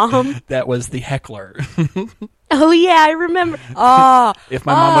mom. That was the heckler. Oh, yeah, I remember. Oh. If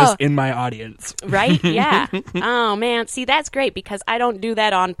my mom was in my audience. Right? Yeah. Oh, man. See, that's great because I don't do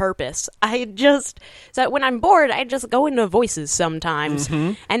that on purpose. So when I'm bored, I just go into voices sometimes.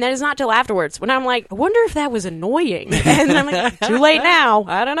 And then it's not till afterwards when I'm like, I wonder if that was annoying. And then I'm like, too late now.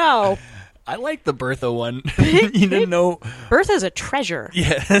 I don't know. I like the Bertha one. You didn't know. Bertha's a treasure.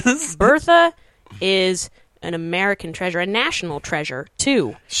 Yes. Bertha is an American treasure, a national treasure,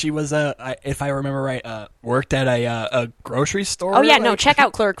 too. She was, if I remember right, worked at a grocery store. Oh, yeah, no,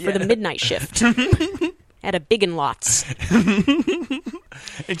 checkout clerk for the midnight shift. At a Big and Lots.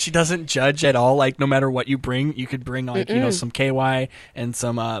 And she doesn't judge at all. Like, no matter what you bring, you could bring, like, you know, some KY and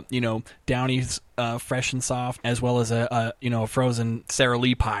some, you know, Downy's fresh and soft, as well as a frozen Sara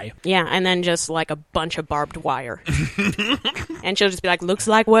Lee pie. Yeah, and then just, like, a bunch of barbed wire. And she'll just be like, looks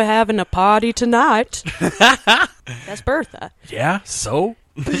like we're having a party tonight. That's Bertha. Yeah, so?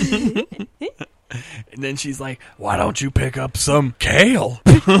 And then she's like, why don't you pick up some kale?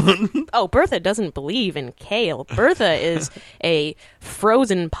 Oh, Bertha doesn't believe in kale. Bertha is a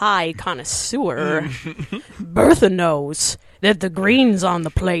frozen pie connoisseur. Bertha knows that the greens on the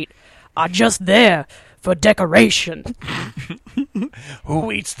plate are just there for decoration.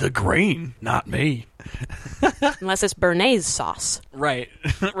 Who eats the green? Not me. Unless it's Bernaise sauce. Right,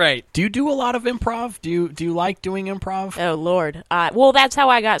 right. Do you do a lot of improv? Do you like doing improv? Oh, Lord. Well, that's how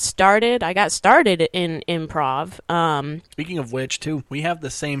I got started. I got started in improv. Speaking of which, too, we have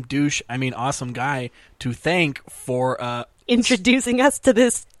the same awesome guy to thank for... introducing us to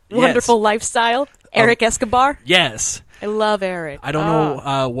this wonderful lifestyle. Eric Escobar. Yes. I love Eric. I don't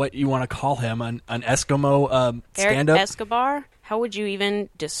know what you want to call him. An Eskimo stand-up? Eric Escobar? How would you even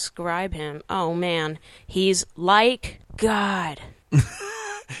describe him? Oh, man. He's like God.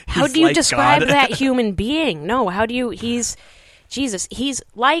 How do you like describe God. that human being? No, how do you... Jesus, he's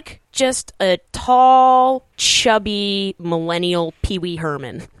like just a tall, chubby, millennial Pee Wee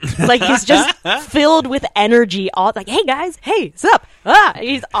Herman. Like, he's just filled with energy. All like, hey, guys, hey, what's up?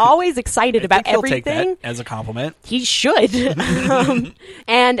 He's always excited about He'll everything. take that as a compliment. He should.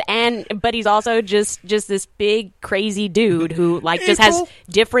 But he's also just this big, crazy dude who, like, just has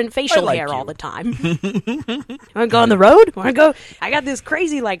different facial hair all the time. Want to go on the road? Want to go? I got this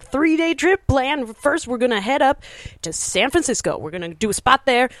crazy, like, 3-day trip planned. First, we're going to head up to San Francisco. We're going to do a spot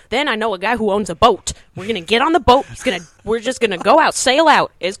there. Then I know a guy who owns a boat. We're going to get on the boat. We're just going to go out, sail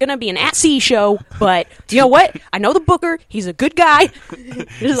out. It's going to be an at-sea show, but you know what? I know the booker. He's a good guy.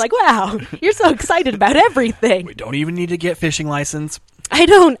 It's like, wow, you're so excited about everything. We don't even need to get fishing license. I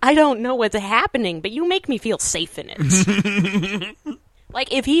don't know what's happening, but you make me feel safe in it.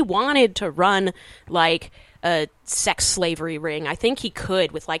 Like, if he wanted to run, like, a sex slavery ring, I think he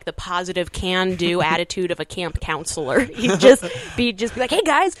could with, like, the positive can-do attitude of a camp counselor. He'd just be like, hey,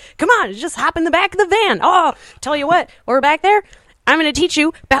 guys, come on, just hop in the back of the van. Oh, tell you what, we're back there. I'm going to teach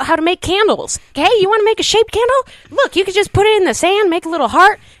you about how to make candles. Okay, you want to make a shaped candle? Look, you can just put it in the sand, make a little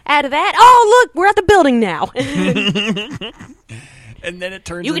heart out of that. Oh, look, we're at the building now. And then it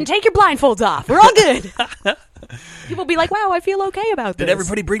turns You can take your blindfolds off. We're all good. People be like, wow, I feel okay about this. Did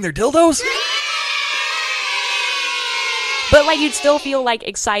everybody bring their dildos? But, like, you'd still feel, like,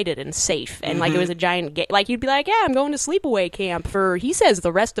 excited and safe. And, like, it was a giant... like, you'd be like, yeah, I'm going to sleepaway camp for, he says,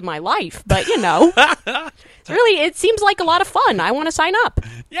 the rest of my life. But, you know. It seems like a lot of fun. I want to sign up.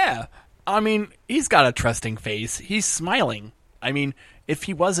 Yeah. I mean, he's got a trusting face. He's smiling. I mean, if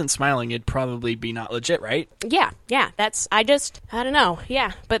he wasn't smiling, it'd probably be not legit, right? Yeah. I don't know.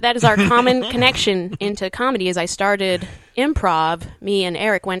 Yeah. But that is our common connection into comedy. As I started improv, me and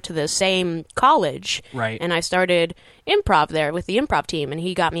Eric went to the same college. Right. And I started improv there with the improv team, and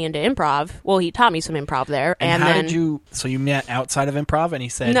he got me into improv. Well, he taught me some improv there. And how did you, so you met outside of improv and he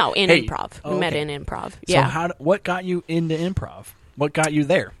said... No, in hey. improv. Oh, we met okay. in improv. So Yeah. what got you into improv? What got you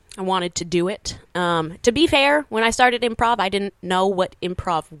there? I wanted to do it. To be fair, when I started improv, I didn't know what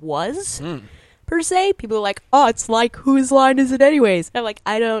improv was, per se. People are like, oh, it's like, whose line is it anyways? I'm like,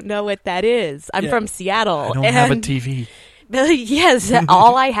 I don't know what that is. I'm from Seattle. I don't have a TV. Yes,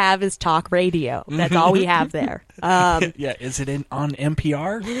 all I have is talk radio. That's all we have there. Yeah, is it on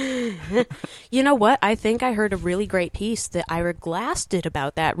NPR? You know what? I think I heard a really great piece that Ira Glass did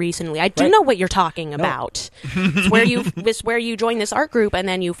about that recently. I do know what you're talking about. It's where you join this art group and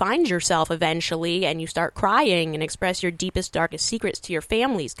then you find yourself eventually and you start crying and express your deepest, darkest secrets to your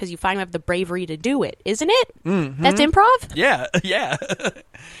families because you finally have the bravery to do it, isn't it? Mm-hmm. That's improv? Yeah.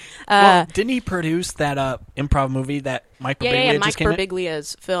 Well, didn't he produce that improv movie that Mike Birbiglia Mike just came in?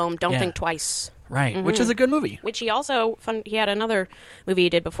 Birbiglia's film Don't Think Twice. Right, which is a good movie. Which he also he had another movie he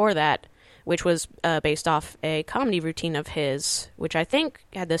did before that, which was based off a comedy routine of his, which I think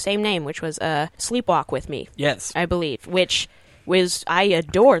had the same name, which was Sleepwalk with Me. Yes, I believe. Which was I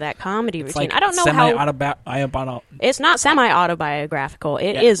adore that comedy routine. Like I don't know how it's not semi-autobiographical.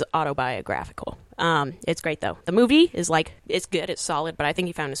 It is autobiographical. It's great though. The movie is it's good, it's solid, but I think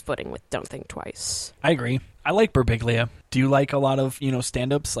he found his footing with Don't Think Twice. I agree. I like Birbiglia. Do you like a lot of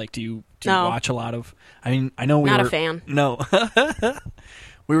stand-ups? Like, do you watch a lot of? I mean, I know we not were a fan. No,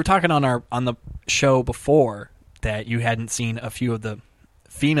 we were talking on the show before that you hadn't seen a few of the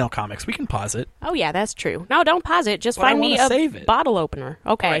female comics. We can pause it. Oh yeah, that's true. No, don't pause it. Just But I find me wanna a bottle opener.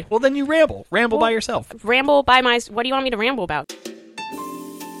 Okay. All right. Well, then you ramble by yourself. Ramble by what do you want me to ramble about?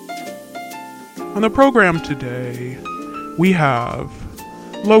 On the program today, we have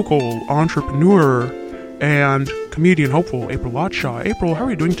local entrepreneur and comedian hopeful April Lotshaw. April, how are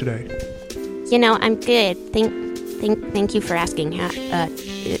you doing today? I'm good. Thank you for asking. How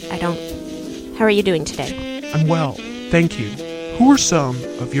are you doing today? I'm well, thank you. Who are some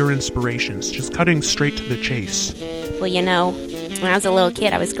of your inspirations? Just cutting straight to the chase. Well, when I was a little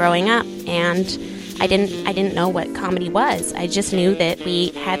kid, I was growing up, and I didn't know what comedy was. I just knew that we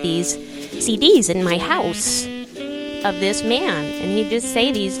had these CDs in my house of this man, and he'd just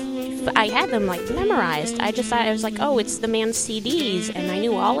say these. I had them memorized. I just thought, I was like, oh, it's the man's CDs, and I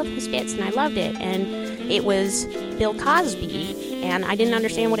knew all of his bits, and I loved it. And it was Bill Cosby, and I didn't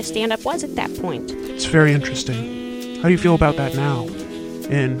understand what a stand-up was at that point. It's very interesting. How do you feel about that now?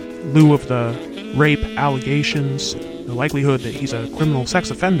 In lieu of the rape allegations, the likelihood that he's a criminal sex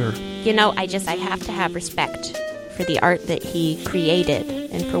offender. I have to have respect for the art that he created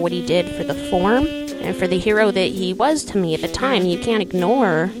and for what he did for the form and for the hero that he was to me at the time. You can't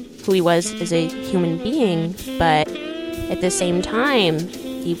ignore who he was as a human being, but at the same time,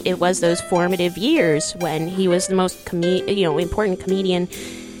 it was those formative years when he was the most important comedian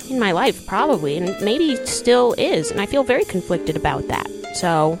in my life, probably, and maybe still is, and I feel very conflicted about that.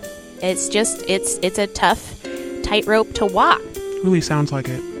 So it's a tough tightrope to walk. Really sounds like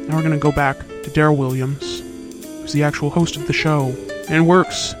it. Now we're going to go back to Daryl Williams, who's the actual host of the show, and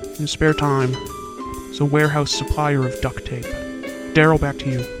works in his spare time as a warehouse supplier of duct tape. Daryl, back to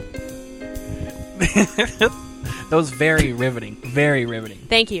you. That was very riveting. Very riveting.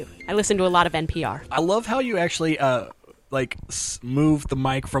 Thank you. I listen to a lot of NPR. I love how you actually move the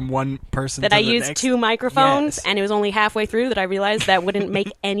mic from one person that to I the used next. two microphones, and it was only halfway through that I realized that wouldn't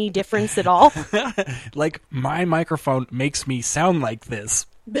make any difference at all. Like, my microphone makes me sound like this.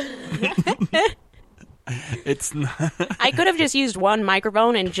 It's not. I could have just used one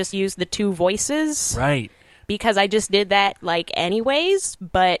microphone and just used the two voices. Right. Because I just did that, anyways,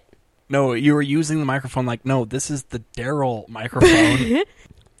 but... No, you were using the microphone no, this is the Daryl microphone.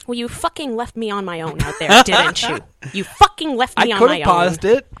 Well, you fucking left me on my own out there, didn't you? You fucking left me on my own. I could have paused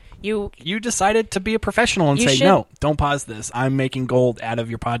it. You decided to be a professional and say, no, don't pause this. I'm making gold out of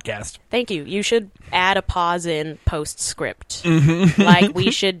your podcast. Thank you. You should add a pause in postscript. Mm-hmm.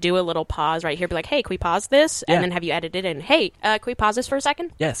 We should do a little pause right here. Be like, hey, can we pause this? Yeah. And then have you edit it in. Hey, can we pause this for a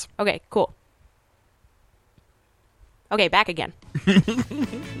second? Yes. Okay, cool. Okay, back again.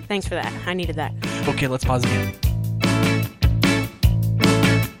 Thanks for that. I needed that. Okay, let's pause again.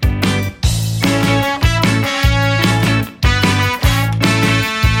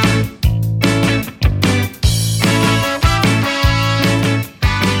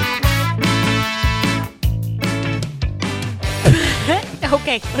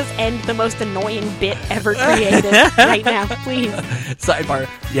 Okay, let's end the most annoying bit ever created right now, please. Sidebar.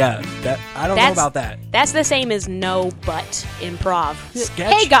 Yeah, that I don't know about that. That's the same as no but improv.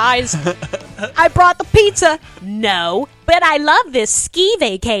 Sketch? Hey guys, I brought the pizza. No, but I love this ski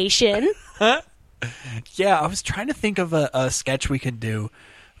vacation. Yeah, I was trying to think of a sketch we could do,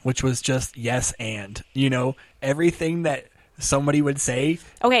 which was just yes and. Everything that somebody would say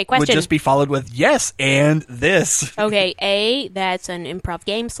Okay, question. would just be followed with yes and this. Okay, A, that's an improv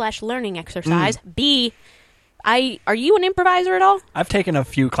game / learning exercise. B, are you an improviser at all? I've taken a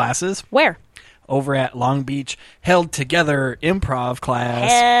few classes. Where? Over at Long Beach Held Together improv class.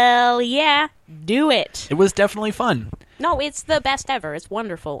 Hell yeah, do it. It was definitely fun. No, it's the best ever. It's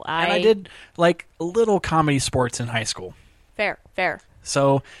wonderful. And I did like little comedy sports in high school. Fair.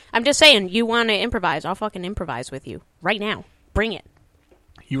 So I'm just saying, you want to improvise, I'll fucking improvise with you. Right now. Bring it.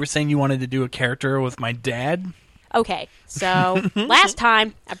 You were saying you wanted to do a character with my dad? Okay, so last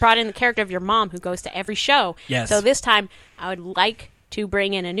time I brought in the character of your mom who goes to every show. Yes. So this time I would like to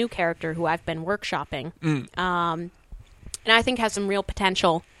bring in a new character who I've been workshopping. And I think has some real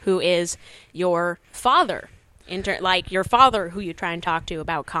potential, who is your father. Your father who you try and talk to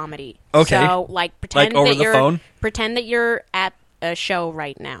about comedy. Okay. So, pretend over that the phone? Pretend that you're at a show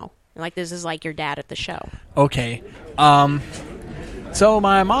right now. Like, this is like your dad at the show. Okay. So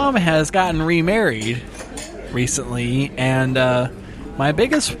my mom has gotten remarried recently, and my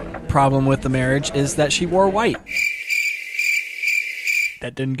biggest problem with the marriage is that she wore white.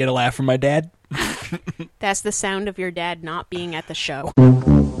 That didn't get a laugh from my dad. That's the sound of your dad not being at the show.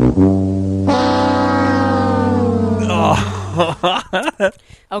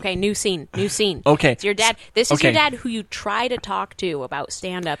 Okay, new scene. Okay. It's your dad. This is Okay. your dad who you try to talk to about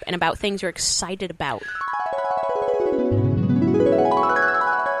stand-up and about things you're excited about.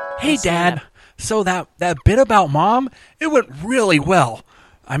 Hey, Dad. So that bit about Mom, it went really well.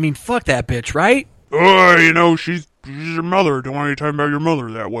 I mean, fuck that bitch, right? She's your mother. Don't want you talking about your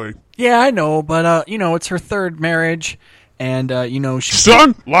mother that way. Yeah, I know, but it's her third marriage, and she.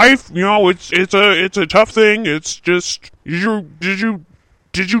 Son, life, it's a tough thing. It's just did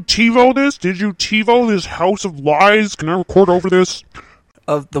you TiVo this? Did you TiVo this House of Lies? Can I record over this?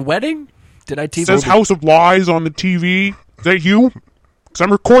 Of the wedding? Did I TiVo? It says House of Lies on the TV. Is that you? Because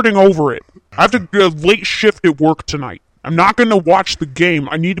I'm recording over it. I have to do a late shift at work tonight. I'm not going to watch the game.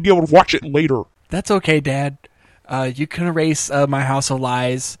 I need to be able to watch it later. That's okay, Dad. You can erase my House of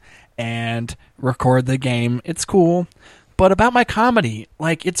Lies and record the game. It's cool. But about my comedy,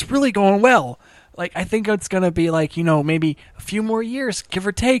 it's really going well. I think it's going to be maybe a few more years, give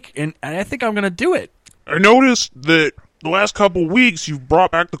or take, and I think I'm going to do it. I noticed that the last couple weeks you've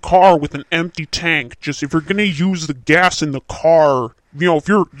brought back the car with an empty tank. Just if you're going to use the gas in the car, if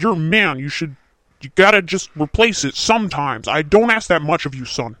you're a man, you got to just replace it sometimes. I don't ask that much of you,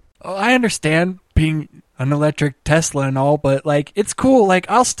 son. I understand being an electric Tesla and all, but it's cool.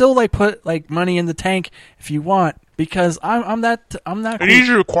 I'll still put money in the tank if you want, because I'm that cool. I need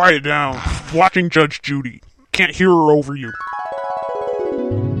you to quiet down. Watching Judge Judy. Can't hear her over you.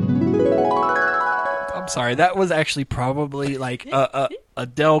 I'm sorry. That was actually probably a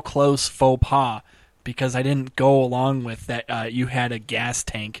Del Close faux pas, because I didn't go along with that. You had a gas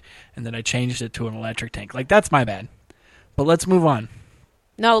tank, and then I changed it to an electric tank. That's my bad. But let's move on.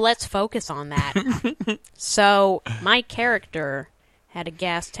 No, let's focus on that. So, my character had a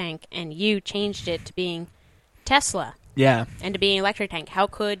gas tank, and you changed it to being Tesla. Yeah. And to being electric tank. How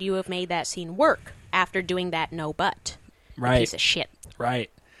could you have made that scene work after doing that no but? Right. Piece of shit. Right.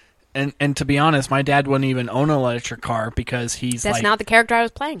 And to be honest, my dad wouldn't even own an electric car because he's That's not the character I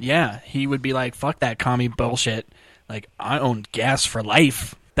was playing. Yeah, he would be like, fuck that commie bullshit. I own gas for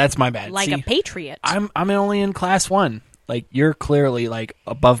life. That's my bad. Like See, a patriot. I'm only in class 1. You're clearly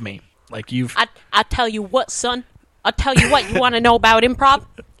above me. You've I tell you what, son. I'll tell you what. You want to know about improv?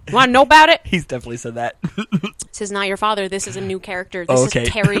 You want to know about it? He's definitely said that. This is not your father. This is a new character. This okay. is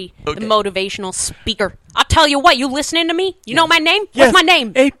Terry, Okay. the motivational speaker. I'll tell you what. You listening to me? You know my name? Yes. What's my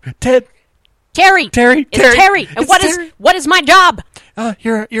name? Hey, Ted. Terry. Terry. It's Terry. And It's what is my job?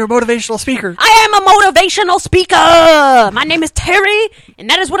 You're a motivational speaker. I am a motivational speaker. My name is Terry, and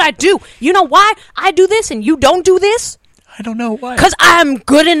that is what I do. You know why I do this and you don't do this? I don't know why. Because I'm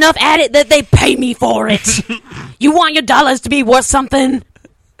good enough at it that they pay me for it. You want your dollars to be worth something?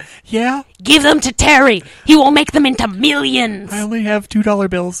 Yeah? Give them to Terry. He will make them into millions. I only have $2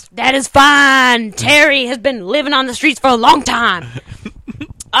 bills. That is fine. Terry has been living on the streets for a long time.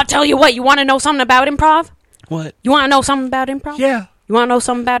 I'll tell you what. You want to know something about improv? What? You want to know something about improv? Yeah. You want to know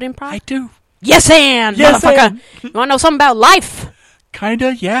something about improv? I do. Yes, and Yes, motherfucker. and. You want to know something about life?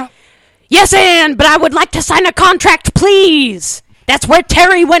 Kinda, yeah. Yes, and but I would like to sign a contract, please. That's where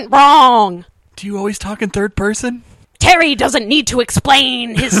Terry went wrong. Do you always talk in third person? Terry doesn't need to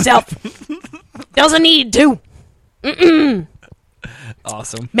explain himself. Doesn't need to. Mm-mm.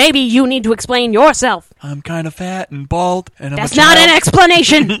 Awesome. Maybe you need to explain yourself. I'm kind of fat and bald, and That's not an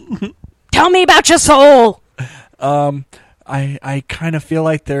explanation. Tell me about your soul. I kind of feel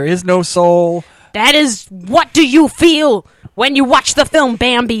like there is no soul. That is, what do you feel when you watch the film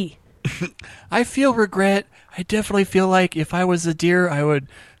Bambi? I feel regret. I definitely feel like if I was a deer, I would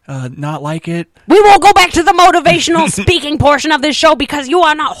not like it. We will go back to the motivational speaking portion of this show because you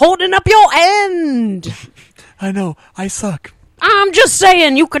are not holding up your end. I know. I suck. I'm just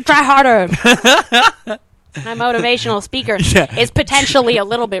saying, you could try harder. My motivational speaker is potentially a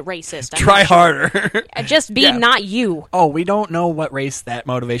little bit racist. Try harder. Just be not you. Oh, we don't know what race that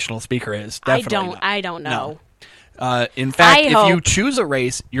motivational speaker is. Definitely I don't know. No. In fact, if you choose a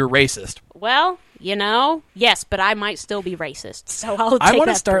race, you're racist. Well, yes, but I might still be racist. So I'll take I want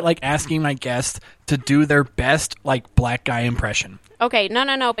to that start asking my guests to do their best black guy impression. Okay,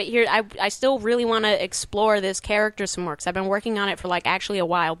 no, but here, I still really want to explore this character some more, because I've been working on it for, actually a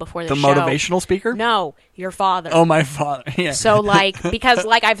while before the show. The motivational speaker? No, your father. Oh, my father, yeah. So, because,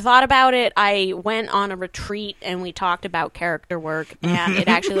 I've thought about it, I went on a retreat, and we talked about character work, and it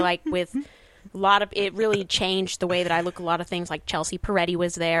actually, with a lot of, it really changed the way that I look at a lot of things, Chelsea Peretti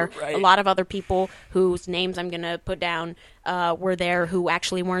was there, right. A lot of other people whose names I'm going to put down were there who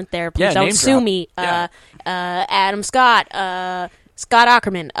actually weren't there. Please don't sue me. Adam Scott, Scott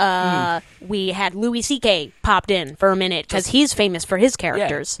Ackerman. We had Louis C.K. popped in for a minute because he's famous for his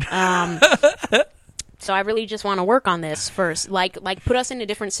characters. Yeah. So I really just want to work on this first. Put us in a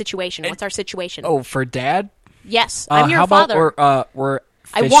different situation. What's our situation? Oh, for Dad? Yes, I'm your father. About we're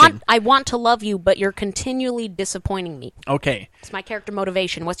fishing. I want to love you, but you're continually disappointing me. Okay. It's my character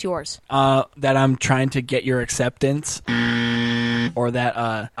motivation. What's yours? That I'm trying to get your acceptance, or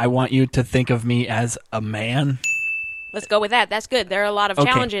that I want you to think of me as a man. Let's go with that. That's good. There are a lot of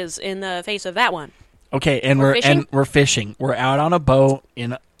challenges in the face of that one. Okay, and we're fishing. We're out on a boat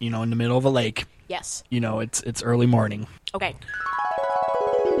in the middle of a lake. Yes. It's early morning. Okay.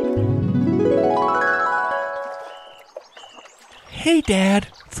 Hey, Dad.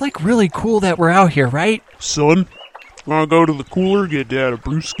 It's really cool that we're out here, right? Son, wanna go to the cooler, get Dad a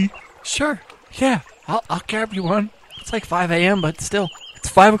brewski? Sure. Yeah, I'll grab you one. It's 5 a.m., but still, it's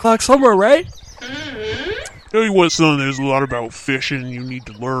 5 o'clock somewhere, right? Tell you what, son, there's a lot about fishing you need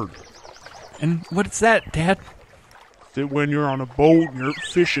to learn. And what's that, Dad? That when you're on a boat and you're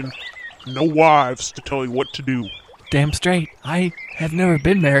fishing, no wives to tell you what to do. Damn straight. I have never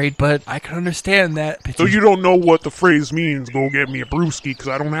been married, but I can understand that. So you don't know what the phrase means, go get me a brewski, because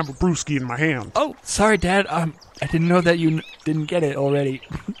I don't have a brewski in my hand. Oh, sorry, Dad. I didn't know that you didn't get it already.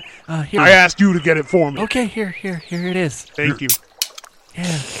 Here. I asked you to get it for me. Okay, here it is. Thank you.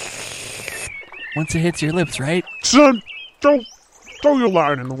 Yeah. Once it hits your lips, right? Son, throw your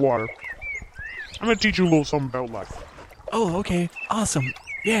line in the water. I'm going to teach you a little something about life. Oh, okay. Awesome.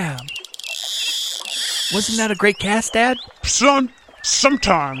 Yeah. Wasn't that a great cast, Dad? Son,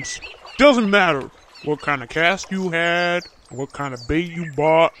 sometimes. Doesn't matter what kind of cast you had, what kind of bait you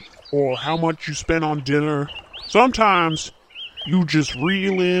bought, or how much you spent on dinner. Sometimes you just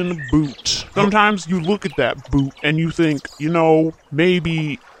reel in a boot. Sometimes you look at that boot and you think,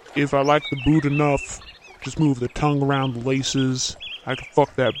 maybe if I like the boot enough, just move the tongue around the laces, I can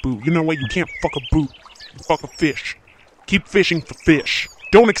fuck that boot. You know what? You can't fuck a boot. You fuck a fish. Keep fishing for fish.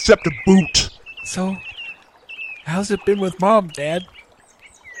 Don't accept a boot. So, how's it been with Mom, Dad?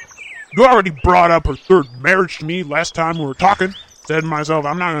 You already brought up her third marriage to me last time we were talking. Said to myself,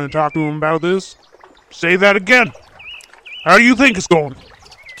 I'm not going to talk to him about this. Say that again. How do you think it's going?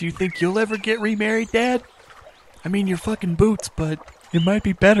 Do you think you'll ever get remarried, Dad? I mean, you're fucking boots, but it might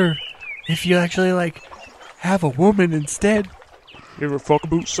be better if you actually, have a woman instead. You ever fuck a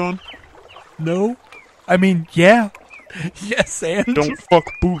boot, son? No. I mean, yeah. Yes, and? Don't fuck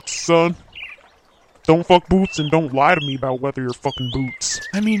boots, son. Don't fuck boots and don't lie to me about whether you're fucking boots.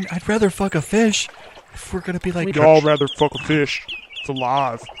 I mean, I'd rather fuck a fish if we're gonna be We'd all rather fuck a fish. It's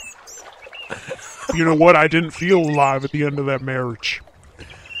alive. You know what? I didn't feel alive at the end of that marriage.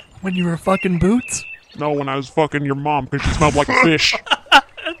 When you were fucking boots? No, when I was fucking your mom because she smelled like a fish.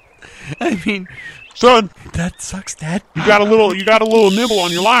 I mean, son, that sucks, Dad. You got a little nibble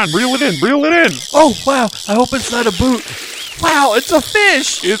on your line. Reel it in. Oh wow! I hope it's not a boot. Wow, it's a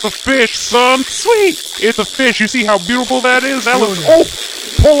fish. It's a fish, son. Sweet. It's a fish. You see how beautiful that is? That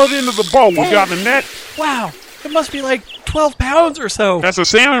looks. Pull it into the boat. We got the net. Wow, it must be 12 pounds or so. That's a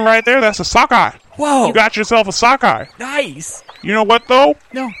salmon right there. That's a sockeye. Whoa! You got yourself a sockeye. Nice. You know what though?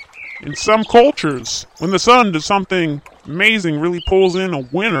 No. In some cultures, when the son does something Amazing really pulls in a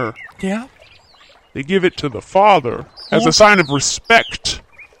winner. Yeah? They give it to the father as a sign of respect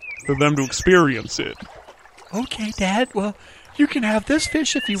for them to experience it. Okay, Dad. Well, you can have this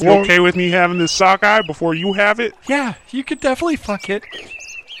fish if you You want. okay with me having this sockeye before you have it? Yeah, you could definitely fuck it.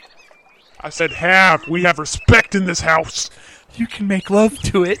 I said have. We have respect in this house. You can make love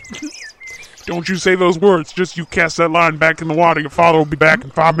to it. Don't you say those words. Just you cast that line back in the water. Your father will be back in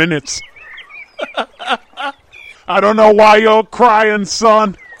 5 minutes. I don't know why you're crying,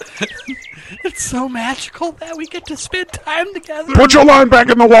 son. It's so magical that we get to spend time together. Put your line back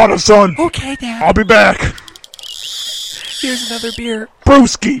in the water, son. Okay, Dad. I'll be back. Here's another beer.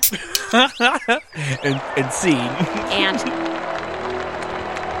 Brewski. and scene. And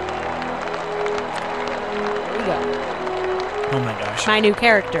there we go. Oh my gosh. My new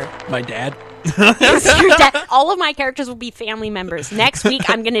character. My dad. Your dad. All of my characters will be family members. Next week,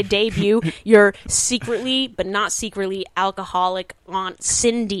 I'm going to debut your secretly, but not secretly, alcoholic aunt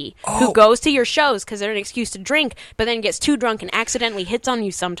Cindy, who goes to your shows because they're an excuse to drink, but then gets too drunk and accidentally hits on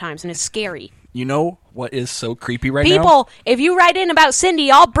you sometimes, and it's scary. You know what is so creepy right now? People, if you write in about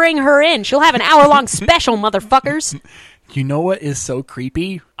Cindy, I'll bring her in. She'll have an hour-long special, motherfuckers. You know what is so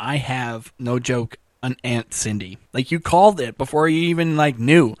creepy? I have, no joke, an Aunt Cindy. Like, you called it before you even,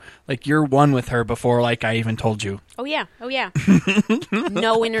 knew. Like, you're one with her before, I even told you. Oh, yeah.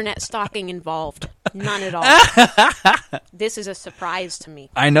 No internet stalking involved. None at all. This is a surprise to me.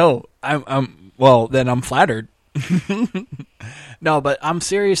 I know. Well, then I'm flattered. No, but I'm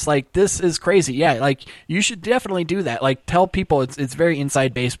serious. This is crazy. Yeah, you should definitely do that. Tell people it's very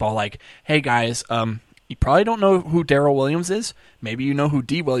inside baseball. Hey, guys, you probably don't know who Daryl Williams is. Maybe you know who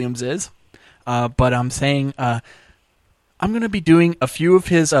D. Williams is. But I'm saying I'm going to be doing a few of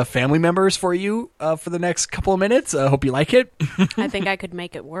his family members for you for the next couple of minutes. I hope you like it. I think I could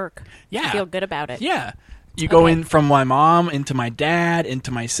make it work. Yeah. I feel good about it. Yeah. You go in from my mom into my dad into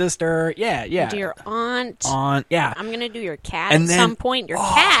my sister. Yeah. To your aunt. Yeah. I'm going to do your cat And at then- some point. Your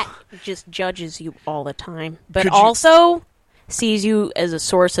cat just judges you all the time, but Could you- also sees you as a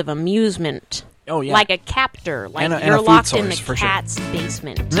source of amusement. Oh, yeah. Like a captor. And a You're food locked in the source, for sure. cat's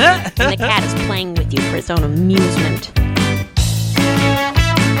basement. And the cat is playing with you for its own amusement.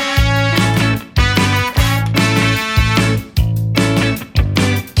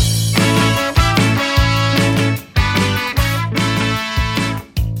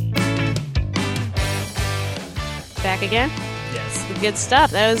 Back again? Yes. Good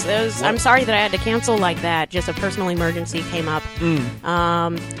stuff. That was. I'm sorry that I had to cancel like that. Just a personal emergency came up. I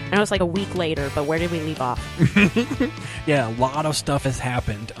know it's a week later, but where did we leave off? Yeah, a lot of stuff has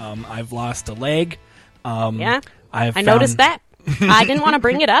happened. I've lost a leg. Yeah, I noticed that. I didn't want to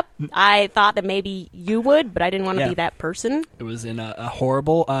bring it up. I thought that maybe you would, but I didn't want to Yeah. be that person. It was in a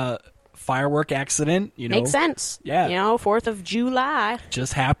horrible firework accident. Makes sense. Yeah. 4th of July.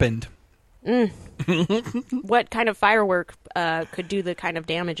 Just happened. What kind of firework could do the kind of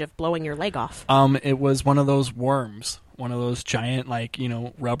damage of blowing your leg off? It was one of those worms. One of those giant,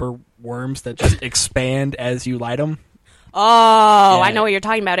 rubber worms that just expand as you light them. Oh, Yeah. I know what you're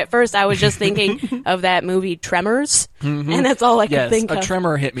talking about. At first, I was just thinking of that movie Tremors, and that's all I could think a of.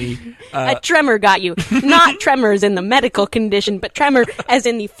 tremor hit me. A tremor got you. Not tremors in the medical condition, but tremor as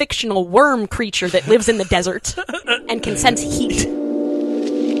in the fictional worm creature that lives in the desert and can sense heat.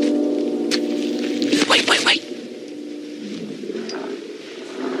 Wait.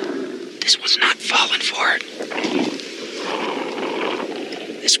 This one's not falling for it.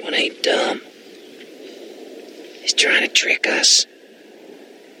 This one ain't dumb. He's trying to trick us.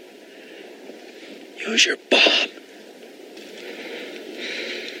 Use your bob.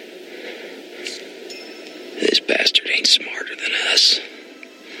 This bastard ain't smarter than us.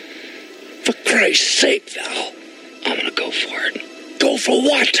 For Christ's sake, Val. I'm gonna go for it. Go for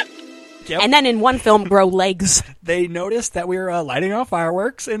what? Yep. And then in one film, grow legs. They noticed that we were lighting off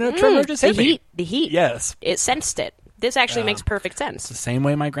fireworks, and a tremor just hit me. The heat. Yes. It sensed it. This actually makes perfect sense. The same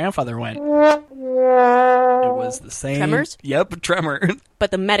way my grandfather went. It was the same. Tremors? Yep, tremor. But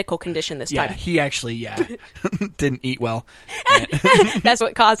the medical condition this Yeah, time. he actually, didn't eat well. That's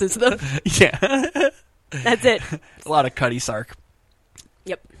what causes them. Yeah. That's it. A lot of Cutty Sark.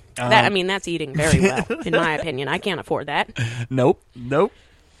 Yep. That's eating very well, in my opinion. I can't afford that. Nope.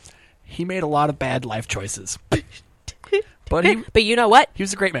 He made a lot of bad life choices. But you know what? He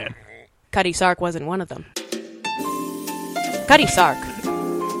was a great man. Cutty Sark wasn't one of them. Cutty Sark.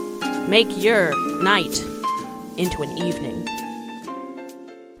 Make your night into an evening.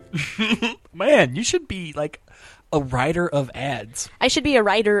 Man, you should be a writer of ads. I should be a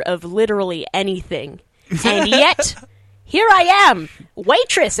writer of literally anything. And yet, here I am,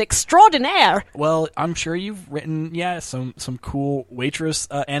 waitress extraordinaire. Well, I'm sure you've written, some cool waitress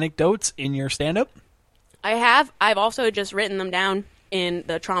anecdotes in your stand-up. I have. I've also just written them down in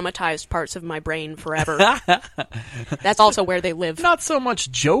the traumatized parts of my brain forever. That's also where they live. Not so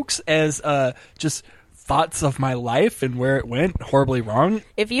much jokes as just thoughts of my life and where it went horribly wrong.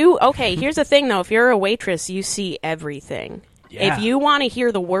 Here's the thing, though. If you're a waitress, you see everything. Yeah. If you want to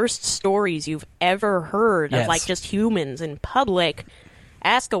hear the worst stories you've ever heard of, like, just humans in public,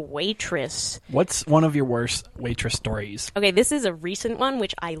 ask a waitress. What's one of your worst waitress stories? Okay, this is a recent one,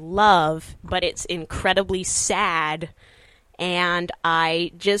 which I love, but it's incredibly sad. And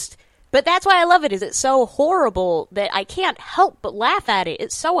but that's why I love it, is it's so horrible that I can't help but laugh at it.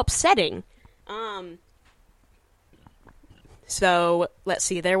 It's so upsetting. So, let's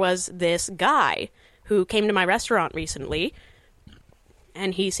see, there was this guy who came to my restaurant recently,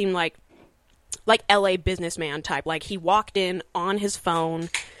 and he seemed like LA businessman type. Like, he walked in on his phone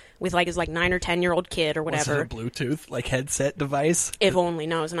with, like, his, 9 or 10-year-old kid or whatever. Was it a Bluetooth, headset device? If only.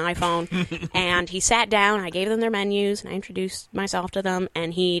 No, it was an iPhone. And he sat down, I gave them their menus, and I introduced myself to them,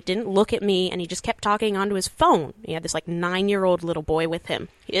 and he didn't look at me, and he just kept talking onto his phone. He had this, 9-year-old little boy with him.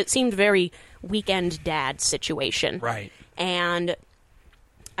 It seemed very weekend dad situation. Right. And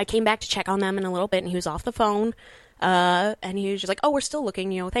I came back to check on them in a little bit, and he was off the phone, and he was just like, oh, we're still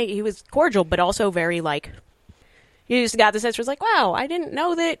looking, he was cordial, but also very, you just got the sense, was like, wow, I didn't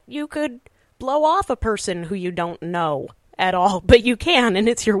know that you could blow off a person who you don't know at all, but you can, and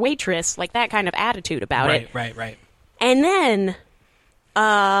it's your waitress, that kind of attitude about it. Right. And then,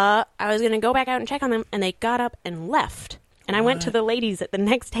 I was going to go back out and check on them, and they got up and left. And I went to the ladies at the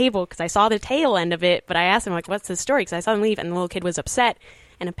next table, because I saw the tail end of it, but I asked them, what's the story? Because I saw them leave, and the little kid was upset.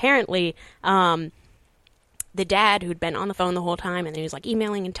 And apparently, the dad, who'd been on the phone the whole time, and he was,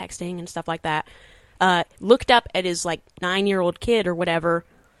 emailing and texting and stuff like that, looked up at his 9-year-old kid or whatever.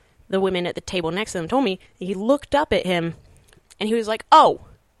 The women at the table next to him told me he looked up at him and he was like, oh,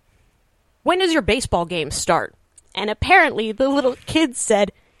 when does your baseball game start? And apparently the little kid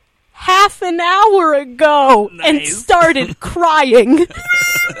said, half an hour ago. Nice. And started crying. And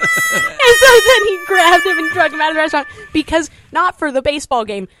so then he grabbed him and dragged him out of the restaurant, because not for the baseball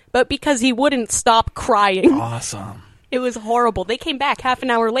game, but because he wouldn't stop crying. Awesome. It was horrible. They came back half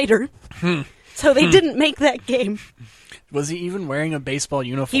an hour later. So they didn't make that game. Was he even wearing a baseball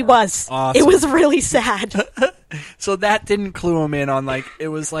uniform? He was. Awesome. It was really sad. So that didn't clue him in on, it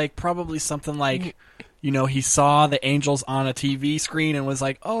was, probably something he saw the Angels on a TV screen and was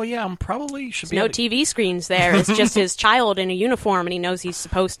like, oh, yeah, I'm probably should be no TV screens there. It's just his child in a uniform, and he knows he's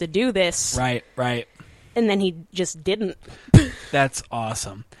supposed to do this. Right. And then he just didn't. That's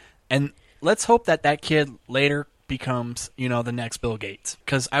awesome. And let's hope that kid later becomes, the next Bill Gates.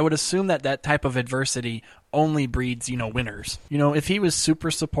 Because I would assume that type of adversity only breeds, winners. If he was super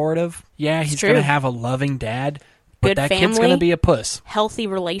supportive, he's going to have a loving dad, but good that family, kid's going to be a puss. Healthy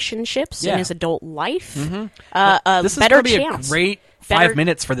relationships in his adult life. Mm-hmm. This is better going to be chance. a great 5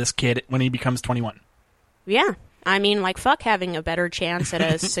 minutes for this kid when he becomes 21. Yeah. I mean, fuck having a better chance at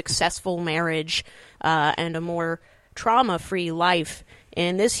a successful marriage and a more trauma-free life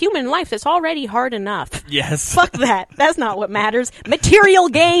in this human life that's already hard enough. Yes. Fuck that. That's not what matters. Material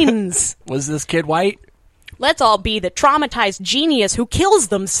gains. Was this kid white? Let's all be the traumatized genius who kills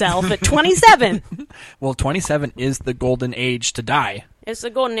themselves at 27. Well, 27 is the golden age to die. It's the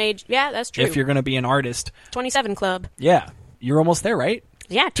golden age. Yeah, that's true. If you're going to be an artist. 27 Club. Yeah. You're almost there, right?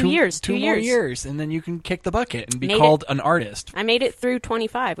 Yeah, 2 years. 2 more years, and then you can kick the bucket and be Made called it. an artist. I made it through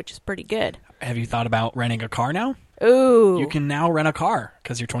 25, which is pretty good. Have you thought about renting a car now? Ooh. You can now rent a car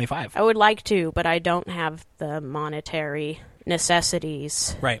because you're 25. I would like to, but I don't have the monetary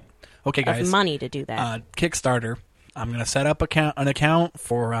necessities. Right. Okay, guys. Of money to do that. Kickstarter. I'm going to set up an account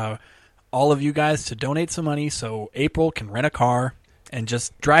for all of you guys to donate some money so April can rent a car and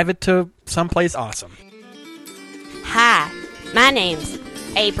just drive it to someplace awesome. Hi, my name's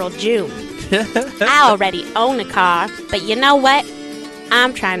April June. I already own a car, but you know what?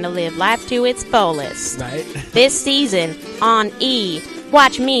 I'm trying to live life to its fullest. Right. This season on E,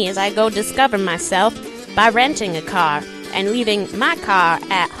 watch me as I go discover myself by renting a car and leaving my car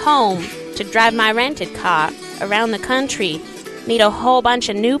at home to drive my rented car around the country, meet a whole bunch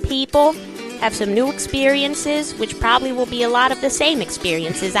of new people, have some new experiences, which probably will be a lot of the same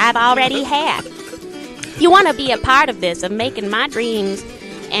experiences I've already had. If you want to be a part of this, of making my dreams,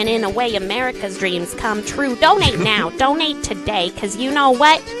 and in a way America's dreams come true, donate now. Donate today, because you know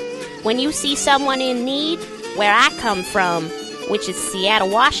what? When you see someone in need, where I come from, which is Seattle,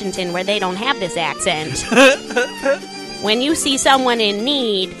 Washington, where they don't have this accent, when you see someone in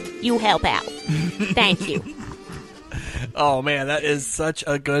need, you help out. Thank you. Oh man, that is such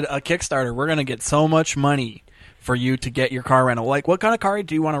a good Kickstarter. We're gonna get so much money for you to get your car rental. Like, what kind of car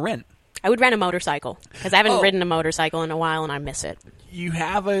do you want to rent? I would rent a motorcycle because I haven't ridden a motorcycle in a while and I miss it. You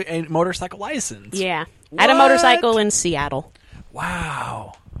have a motorcycle license. Yeah. I had a motorcycle in Seattle.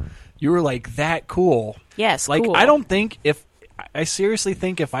 Wow. You were like that cool. Yes, like cool. I seriously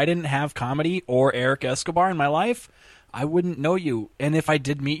think if I didn't have comedy or Eric Escobar in my life, I wouldn't know you. And if I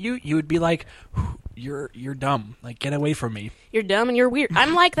did meet you, you would be like, you're dumb. Like, get away from me. You're dumb and you're weird.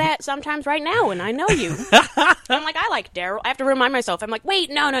 I'm like that sometimes right now, and I know you. I'm like, I like Daryl. I have to remind myself. I'm like, wait,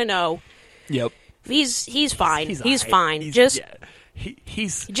 no. Yep. He's fine. He's all right. fine. He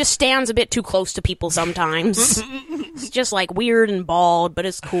just stands a bit too close to people sometimes. He's just like weird and bald, but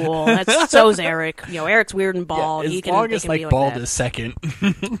it's cool. So's Eric. Eric's weird and bald. Yeah, as long as like bald is second.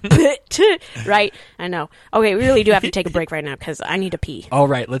 Right? I know. Okay, we really do have to take a break right now because I need to pee. All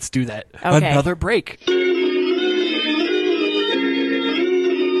right, let's do that. Okay. Another break.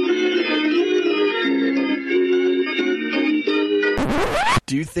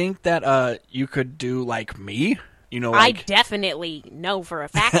 Do you think that you could do like me? I definitely know for a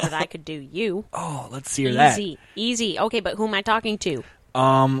fact that I could do you. Oh, let's hear that. Easy. Okay, but who am I talking to?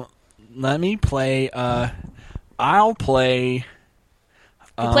 Let me play. I'll play.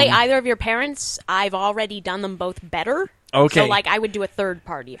 You play either of your parents. I've already done them both better. Okay. So, I would do a third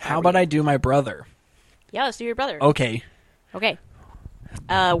party. How about I do my brother? Yeah, let's do your brother. Okay.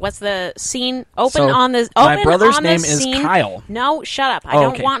 What's the scene? Open So, on the. my brother's name is scene. Kyle. No, shut up. I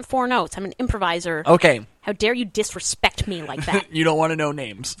don't want 4 notes. I'm an improviser. Okay. How dare you disrespect me like that? You don't want to know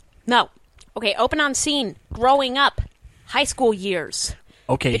names. No. Okay, open on scene. Growing up. High school years.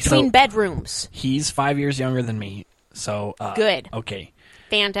 Okay, Between bedrooms. He's 5 years younger than me, so... Good. Okay.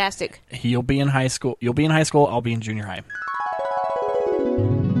 Fantastic. He'll be in high school. You'll be in high school, I'll be in junior high.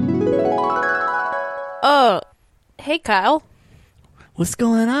 Hey, Kyle. What's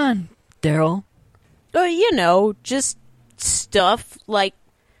going on, Daryl? Just stuff. Like,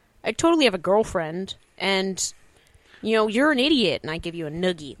 I totally have a girlfriend, and, you're an idiot, and I give you a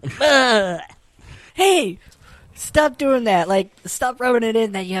noogie. Hey, stop doing that. Like, stop rubbing it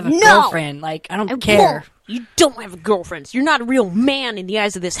in that you have a girlfriend. Like, I don't care. You don't have a girlfriend. You're not a real man in the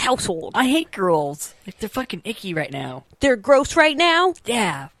eyes of this household. I hate girls. Like, they're fucking icky right now. They're gross right now?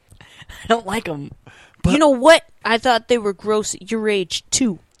 Yeah. I don't like them. You know what? I thought they were gross at your age,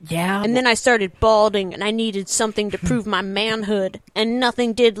 too. Yeah? And then I started balding, and I needed something to prove my manhood, and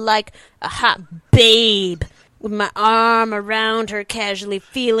nothing did like a hot babe with my arm around her, casually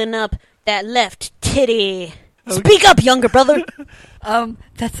feeling up that left titty. Okay. Speak up, younger brother!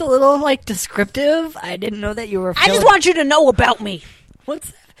 That's a little, descriptive. I didn't know that you were I just want you to know about me!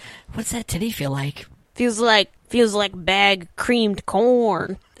 What's that titty feel like? Feels like bag creamed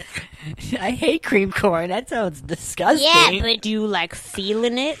corn. I hate cream corn. That sounds disgusting. Yeah, but do you like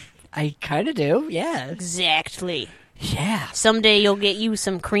feeling it? I kind of do, yeah. Exactly. Yeah. Someday you'll get you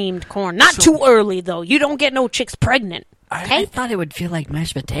some creamed corn. Not too early, though. You don't get no chicks pregnant. Okay? I thought it would feel like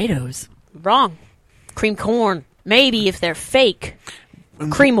mashed potatoes. Wrong. Cream corn. Maybe if they're fake.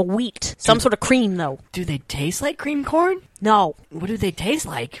 Cream of wheat. Some sort of cream, though. Do they taste like cream corn? No. What do they taste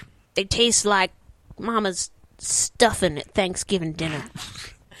like? They taste like Mama's stuffing at Thanksgiving dinner.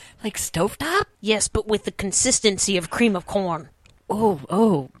 Like stovetop? Yes, but with the consistency of cream of corn.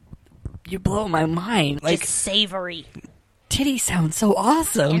 Oh. You're blowing my mind. Just savory. Titty sounds so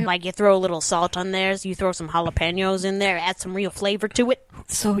awesome. And you throw a little salt on there, so you throw some jalapenos in there, add some real flavor to it.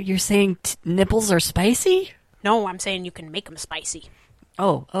 So you're saying nipples are spicy? No, I'm saying you can make them spicy.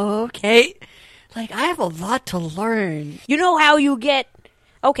 Oh, okay. I have a lot to learn. You know how you get...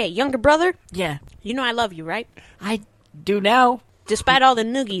 Okay, younger brother? Yeah. You know I love you, right? I do now. Despite all the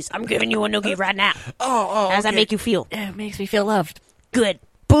noogies, I'm giving you a noogie right now. Oh, How does that make you feel? Yeah, it makes me feel loved. Good.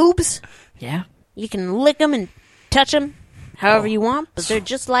 Boobs? Yeah. You can lick them and touch them however you want, but they're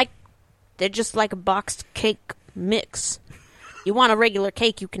just like a boxed cake mix. You want a regular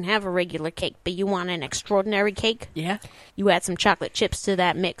cake, you can have a regular cake, but you want an extraordinary cake? Yeah. You add some chocolate chips to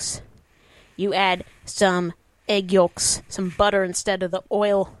that mix. You add some egg yolks, some butter instead of the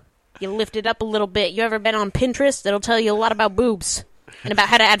oil. You lift it up a little bit. You ever been on Pinterest? It'll tell you a lot about boobs and about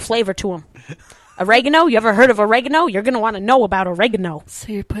how to add flavor to them. Oregano? You ever heard of oregano? You're going to want to know about oregano.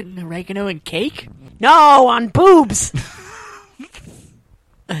 So you're putting oregano in cake? No, on boobs.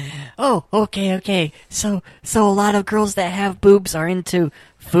 Oh, okay. So a lot of girls that have boobs are into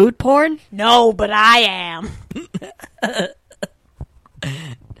food porn? No, but I am.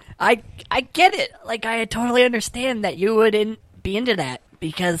 I get it. I totally understand that you wouldn't be into that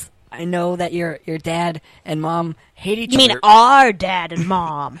because I know that your dad and mom hate each other. You mean our dad and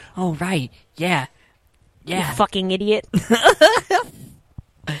mom? Oh, right. Yeah. Yeah. You fucking idiot.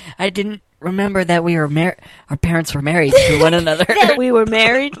 I didn't remember that we were our parents were married to one another. That we were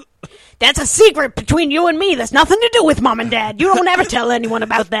married. That's a secret between you and me. That's nothing to do with Mom and Dad. You don't ever tell anyone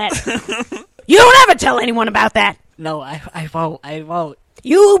about that. You don't ever tell anyone about that. No, I won't. I won't.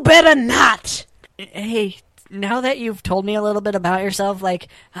 You better not. Hey, now that you've told me a little bit about yourself, like,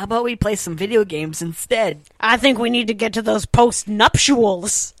 how about we play some video games instead? I think we need to get to those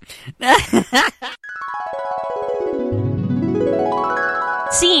post-nuptials.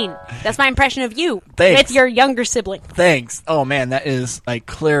 Scene. That's my impression of you. Thanks. With your younger sibling. Thanks. Oh man, that is like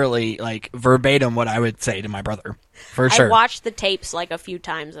clearly like verbatim what I would say to my brother. For sure. I watched the tapes like a few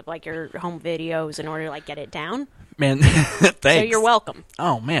times of like your home videos in order to like get it down. Man, thanks. So you're welcome.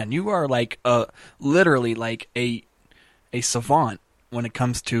 Oh man, you are like literally like a savant when it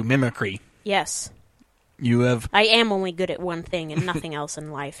comes to mimicry. Yes. You have. I am only good at one thing and nothing else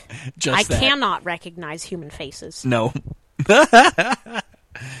in life. Just that. Cannot recognize human faces. No.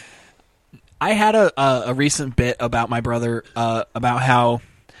 I had a recent bit about my brother about how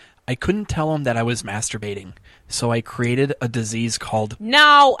I couldn't tell him that I was masturbating, so I created a disease called...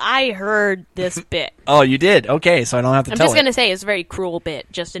 No, I heard this bit. Oh, you did? Okay, so I don't have to tell I'm just going to say it's a very cruel bit,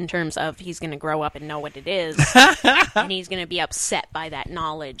 just in terms of he's going to grow up and know what it is, and he's going to be upset by that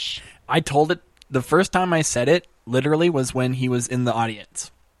knowledge. I told it, the first time I said it, literally, was when he was in the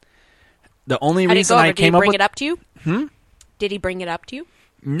audience. The only reason I came up with... Did he bring it up to you? Hmm? Did he bring it up to you?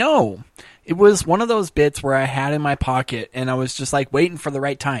 No. It was one of those bits where I had in my pocket, and I was just, like, waiting for the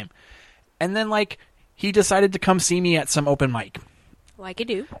right time. And then, like, he decided to come see me at some open mic. Like you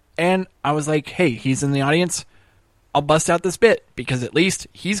do. And I was like, hey, he's in the audience. I'll bust out this bit, because at least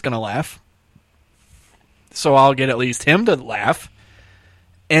he's going to laugh. So I'll get at least him to laugh.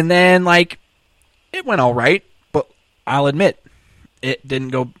 And then, like, it went all right, but I'll admit, it didn't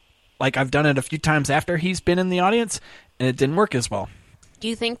go... Like, I've done it a few times after he's been in the audience, and it didn't work as well. Do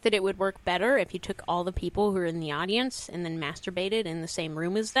you think that it would work better if you took all the people who are in the audience and then masturbated in the same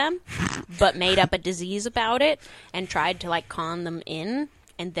room as them, but made up a disease about it and tried to, like, con them in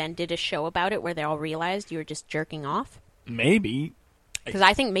and then did a show about it where they all realized you were just jerking off? Maybe. Because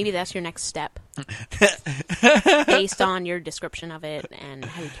I think maybe that's your next step. Based on your description of it and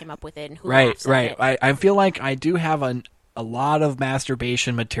how you came up with it and who laughs at it. I feel like I do have a lot of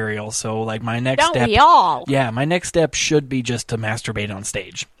masturbation material, so like my next Don't step... we all? Yeah, my next step should be just to masturbate on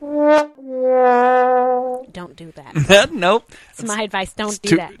stage. Don't do that. Nope. It's my advice. Don't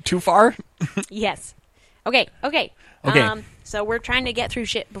do that. Too far? Yes. Okay. Okay. So we're trying to get through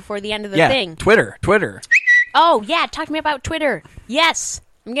shit before the end of the Yeah, thing. Twitter. Oh, yeah, talk to me about Twitter. Yes.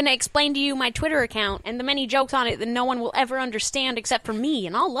 I'm going to explain to you my Twitter account and the many jokes on it that no one will ever understand except for me,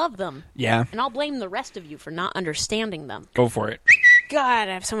 and I'll love them. Yeah. And I'll blame the rest of you for not understanding them. Go for it. God,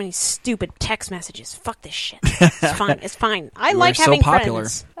 I have so many stupid text messages. Fuck this shit. It's fine. It's fine. I like so having popular.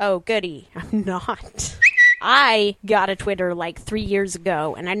 friends. Oh, goody. I'm not. I got a Twitter like 3 years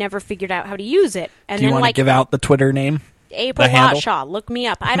ago, and I never figured out how to use it. And Do you then, want to like, give out the Twitter name? April The handle? Lotshaw. Look me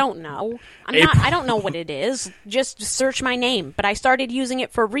up. I don't know. April. I don't know what it is. Just search my name. But I started using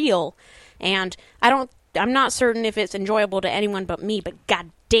it for real, and I'm not certain if it's enjoyable to anyone but me. But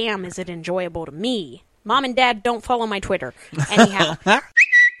goddamn, is it enjoyable to me? Mom and Dad, don't follow my Twitter. Anyhow,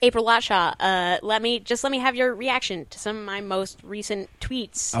 April Lotshaw. Let me have your reaction to some of my most recent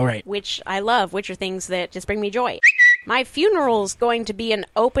tweets. All right. Which I love. Which are things that just bring me joy. My funeral's going to be an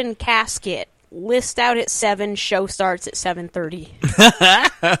open casket. List out at 7, show starts at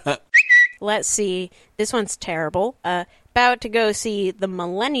 7:30. Let's see. This one's terrible. About to go see the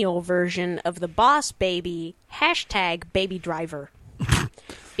millennial version of the Boss Baby, #Baby Driver.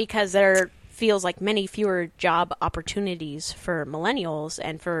 Because there feels like many fewer job opportunities for millennials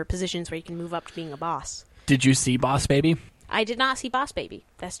and for positions where you can move up to being a boss. Did you see Boss Baby? I did not see Boss Baby.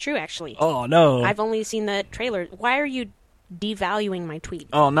 That's true, actually. Oh, no. I've only seen the trailer. Why are you devaluing my tweet?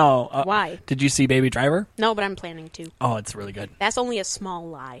 Oh, no. Why? Did you see Baby Driver? No, but I'm planning to. Oh, it's really good. That's only a small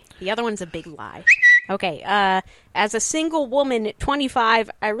lie. The other one's a big lie. Okay, as a single woman at 25,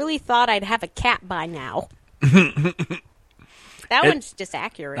 I really thought I'd have a cat by now. That one's just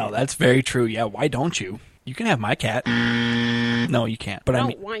accurate. No, that's very true. Yeah, why don't you? You can have my cat. No, you can't. But I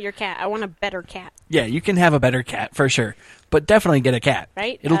don't want your cat. I want a better cat. Yeah, you can have a better cat, for sure. But definitely get a cat.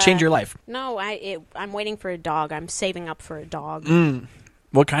 Right? It'll change your life. No, I'm waiting for a dog. I'm saving up for a dog.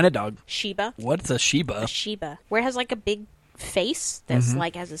 What kind of dog? Shiba. What's a Shiba? A Shiba. Where it has like a big face that's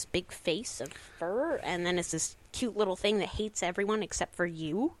like has this big face of fur, and then it's this cute little thing that hates everyone except for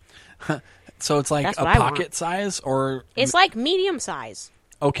you. So it's like That's a what I pocket want. size, or... It's like medium size.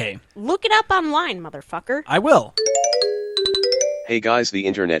 Okay. Look it up online, motherfucker. I will. Hey guys, the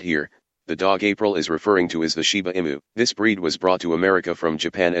internet here. The dog April is referring to is the Shiba Inu. This breed was brought to America from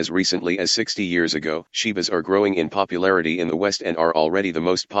Japan as recently as 60 years ago. Shibas are growing in popularity in the West and are already the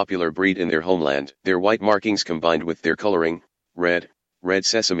most popular breed in their homeland. Their white markings combined with their coloring, red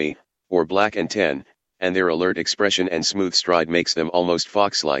sesame, or black and tan, and their alert expression and smooth stride makes them almost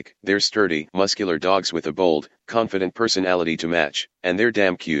fox-like. They're sturdy, muscular dogs with a bold, confident personality to match, and they're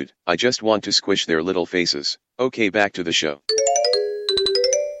damn cute. I just want to squish their little faces. Okay, back to the show.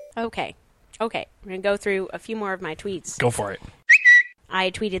 Okay. We're going to go through a few more of my tweets. Go for it. I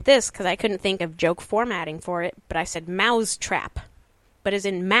tweeted this because I couldn't think of joke formatting for it, but I said mouse trap. But as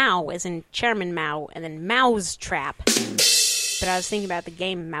in Mao, as in Chairman Mao, and then mouse trap. But I was thinking about the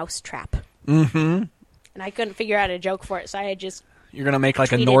game Mousetrap. Mm-hmm. And I couldn't figure out a joke for it, so I just You're going to make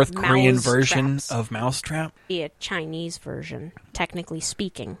like a tweeted North Korean mouse version traps. of Mousetrap? Be a Chinese version, technically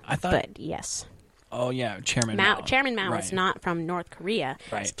speaking. I thought- But yes. Oh, yeah, Chairman Mao. Chairman Mao Right. is not from North Korea.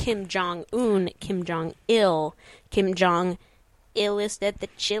 Right. It's Kim Jong-un, Kim Jong-il, Kim Jong-illest at the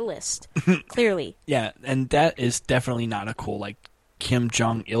chillest. Clearly. Yeah, and that is definitely not a cool, like, Kim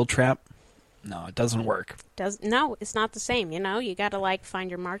Jong-il trap. No, it doesn't work. No, it's not the same, you know? You gotta, like, find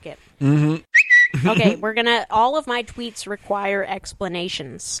your market. Mm-hmm. Okay, all of my tweets require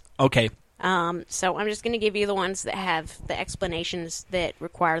explanations. Okay. So I'm just going to give you the ones that have the explanations that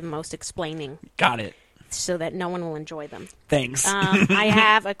require the most explaining. Got it. So that no one will enjoy them. Thanks. I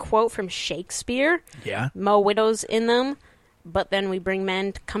have a quote from Shakespeare. Yeah. Mow widows in them, but then we bring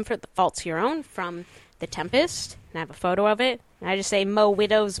men to comfort the faults your own from The Tempest. And I have a photo of it. And I just say, mow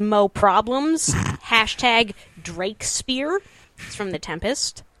widows, mow problems. Hashtag Drakespeare. It's from The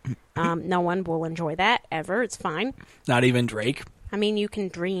Tempest. No one will enjoy that, ever. It's fine. Not even Drake? I mean, you can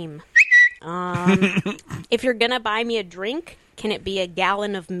dream. If you're going to buy me a drink, can it be a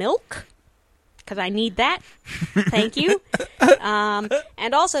gallon of milk? Because I need that. Thank you.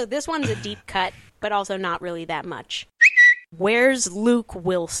 And also, this one's a deep cut, but also not really that much. Where's Luke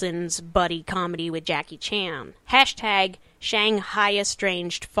Wilson's buddy comedy with Jackie Chan? Hashtag Shanghai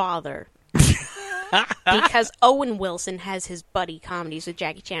Estranged Father. Because Owen Wilson has his buddy comedies with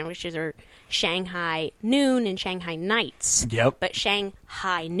Jackie Chan, which are Shanghai Noon and Shanghai Nights. Yep. But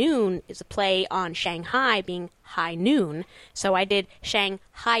Shanghai Noon is a play on Shanghai being high noon. So I did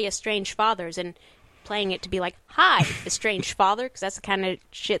Shanghai Estranged Fathers and playing it to be like, hi, Estranged Father, because that's the kind of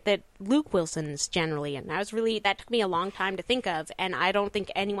shit that Luke Wilson's generally in. That took me a long time to think of, and I don't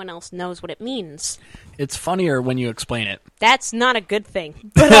think anyone else knows what it means. It's funnier when you explain it. That's not a good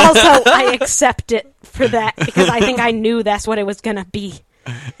thing. But also, I accept it for that, because I think I knew that's what it was going to be.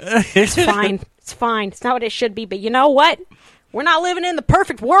 It's fine. It's fine. It's not what it should be, but you know what? We're not living in the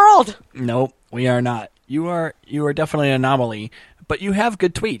perfect world. Nope, we are not. You are definitely an anomaly, but you have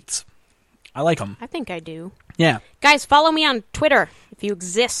good tweets. I like them. I think I do. Yeah. Guys, follow me on Twitter if you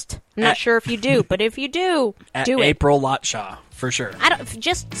exist. I'm not sure if you do, but if you do, do it. April Lotshaw, for sure.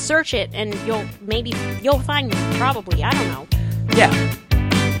 Just search it and you'll find me, probably. I don't know. Yeah.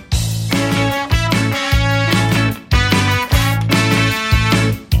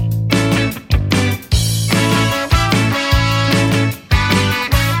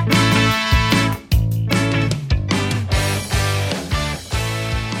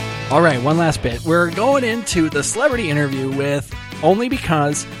 All right, one last bit. We're going into the celebrity interview with only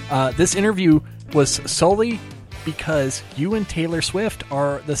because this interview was solely because you and Taylor Swift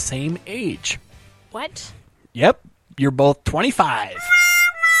are the same age. What? Yep, you're both 25.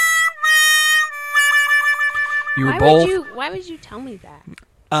 Why would you tell me that?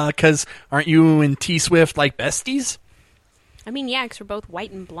 Because aren't you and T Swift like besties? I mean, yeah, because we're both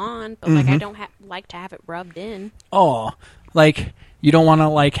white and blonde, but like I don't like to have it rubbed in. Oh, like you don't want to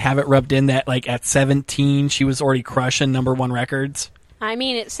like have it rubbed in that like at 17 she was already crushing #1 records. I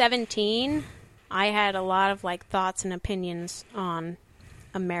mean, at 17, I had a lot of like thoughts and opinions on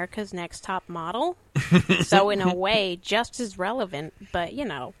America's Next Top Model. So in a way, just as relevant, but you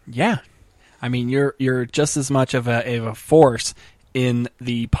know. Yeah, I mean you're just as much of a force in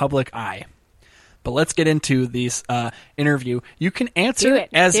the public eye. But let's get into this interview. You can answer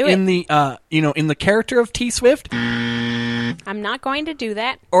in the in the character of T Swift. I'm not going to do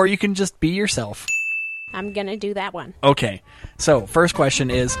that. Or you can just be yourself. I'm going to do that one. Okay. So, first question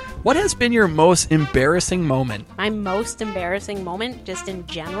is, what has been your most embarrassing moment? My most embarrassing moment, just in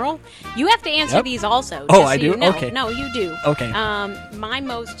general? You have to answer these also. Oh, I do? No, okay. No, you do. Okay.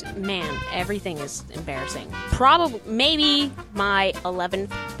 Everything is embarrassing. Probably, maybe my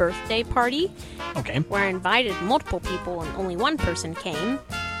 11th birthday party. Okay. Where I invited multiple people and only one person came.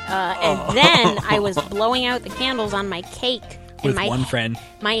 And then I was blowing out the candles on my cake. With one friend.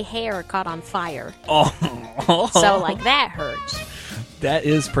 My hair caught on fire. Oh. So, like, that hurt. That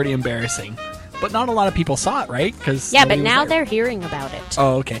is pretty embarrassing. But not a lot of people saw it, right? Yeah, but now they're hearing about it.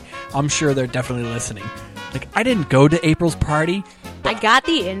 Oh, okay. I'm sure they're definitely listening. Like, I didn't go to April's party. I got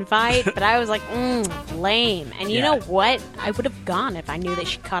the invite, but I was like, lame. And you know what? I would have gone if I knew that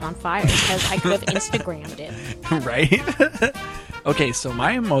she caught on fire, because I could have Instagrammed it. Right? Okay, so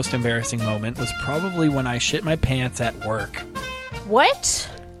my most embarrassing moment was probably when I shit my pants at work. What?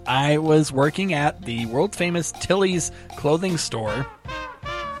 I was working at the world-famous Tilly's clothing store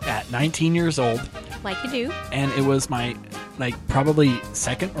at 19 years old. Like you do. And it was my, probably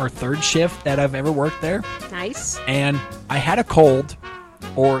second or third shift that I've ever worked there. Nice. And I had a cold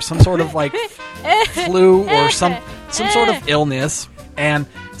or some sort of, flu or some sort of illness. And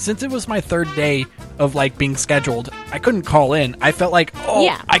since it was my third day of, being scheduled, I couldn't call in. I felt like,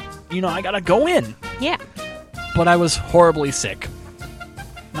 I gotta go in. Yeah. But I was horribly sick.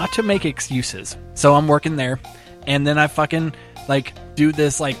 Not to make excuses. So I'm working there, and then I fucking, do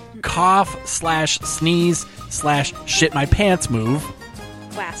this, cough/sneeze/shit my pants move.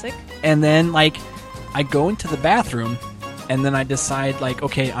 Classic. And then, I go into the bathroom, and then I decide,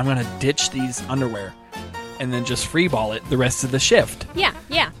 okay, I'm gonna ditch these underwear, and then just freeball it the rest of the shift. Yeah,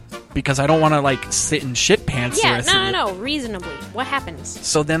 yeah. Because I don't want to, sit in shit pants the rest of the... No, reasonably. What happens?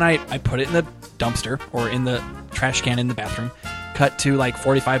 So then I put it in the dumpster, or in the trash can in the bathroom. Cut to,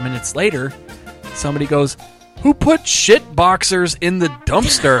 45 minutes later, somebody goes, "Who put shit boxers in the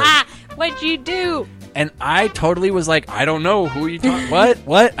dumpster?" What'd you do? And I totally was like, I don't know. Who are you talking...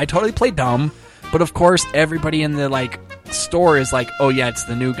 What? I totally played dumb. But, of course, everybody in the, store is like, oh, yeah, it's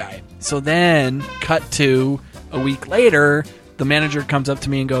the new guy. So then, cut to a week later... The manager comes up to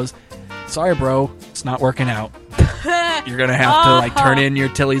me and goes, "Sorry, bro, it's not working out. You're gonna have to turn in your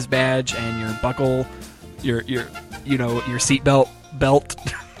Tilly's badge and your buckle, your seatbelt belt,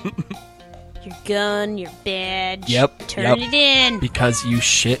 your gun, your badge. Yep, turn it in because you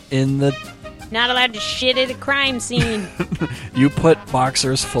shit in the. Not allowed to shit at a crime scene. You put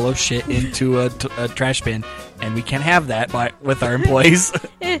boxers full of shit into a trash bin, and we can't have that with our employees."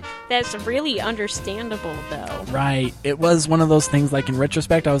 That's really understandable, though. Right. It was one of those things, in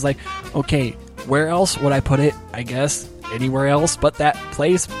retrospect, I was like, okay, where else would I put it? I guess anywhere else but that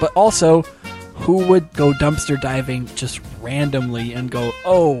place. But also, who would go dumpster diving just randomly and go,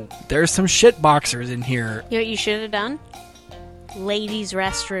 oh, there's some shit boxers in here? You know what you should have done? Ladies'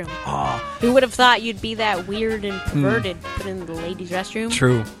 restroom. Aw. Who would have thought you'd be that weird and perverted put in the ladies' restroom?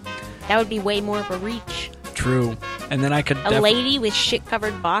 True. That would be way more of a reach. True. And then I could a lady with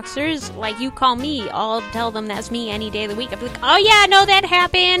shit-covered boxers, you call me, I'll tell them that's me any day of the week. I'll be like, oh yeah, no, that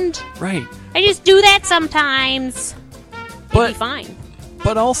happened. Right. I just do that sometimes. It'd be fine.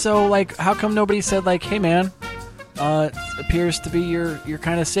 But also, how come nobody said, hey, man, it appears to be you're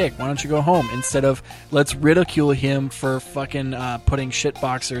kind of sick. Why don't you go home? Instead of, let's ridicule him for fucking putting shit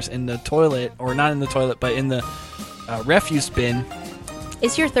boxers in the toilet, or not in the toilet, but in the refuse bin.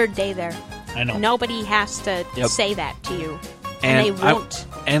 It's your third day there. I know. Nobody has to say that to you. And they won't.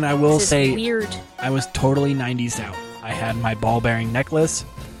 I will say, weird. I was totally 90s out. I had my ball-bearing necklace.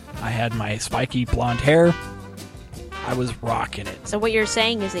 I had my spiky blonde hair. I was rocking it. So what you're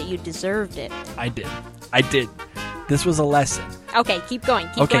saying is that you deserved it. I did. This was a lesson. Okay, keep going.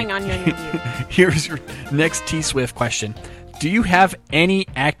 Keep going on your interview. Here's your next T-Swift question. Do you have any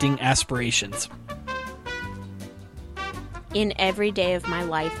acting aspirations? In every day of my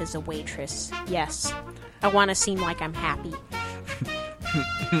life as a waitress, yes. I want to seem like I'm happy.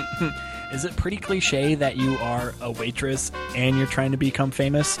 Is it pretty cliche that you are a waitress and you're trying to become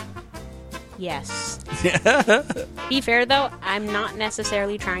famous? Yes. Be fair, though, I'm not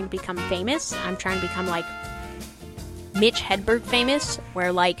necessarily trying to become famous. I'm trying to become, Mitch Hedberg famous,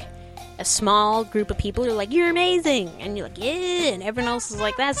 where, a small group of people are like, you're amazing, and you're like, yeah, and everyone else is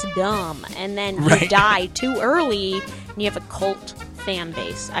like, that's dumb, and then you die too early, and you have a cult fan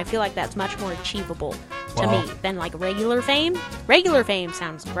base. I feel like that's much more achievable to me than, regular fame. Regular fame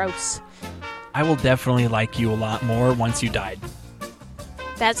sounds gross. I will definitely like you a lot more once you died.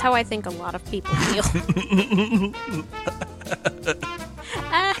 That's how I think a lot of people feel.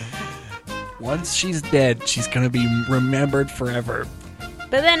 Once she's dead, she's going to be remembered forever.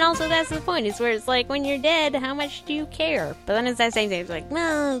 But then also that's the point. It's where it's when you're dead, how much do you care? But then it's that same thing. It's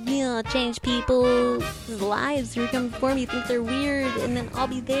I'll change people's lives who come before me, think they're weird, and then I'll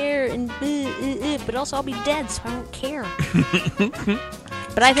be there, and but also I'll be dead, so I won't care.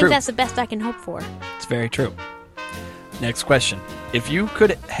 But I think that's the best I can hope for. It's very true. Next question. If you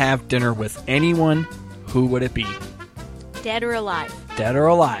could have dinner with anyone, who would it be? Dead or alive? Dead or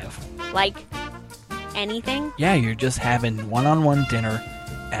alive. Anything? Yeah, you're just having one-on-one dinner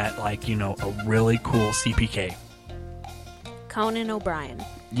at, a really cool CPK. Conan O'Brien.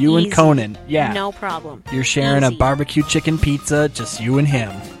 You Easy. and Conan, yeah. No problem. You're sharing Easy. a barbecue chicken pizza, just you and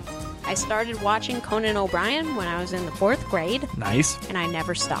him. I started watching Conan O'Brien when I was in the 4th grade. Nice. And I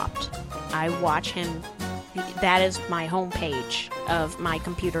never stopped. I watch him. That is my homepage of my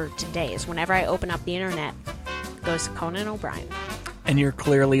computer today. Is whenever I open up the internet, it goes to Conan O'Brien. And you're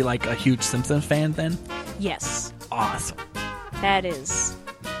clearly like a huge Simpsons fan then? Yes. Awesome. That is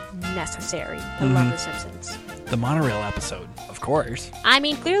necessary. I love The Simpsons. The monorail episode, of course. I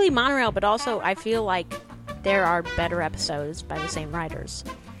mean, clearly monorail, but also I feel like there are better episodes by the same writers.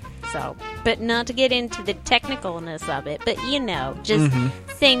 So, but not to get into the technicalness of it, but just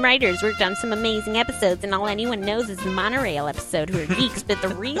same writers worked on some amazing episodes, and all anyone knows is the monorail episode who are geeks, but the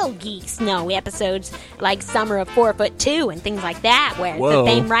real geeks know episodes like Summer of 4'2" and things like that, where it's the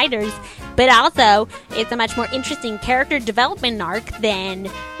same writers, but also it's a much more interesting character development arc than.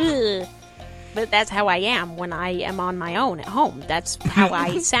 But that's how I am when I am on my own at home. That's how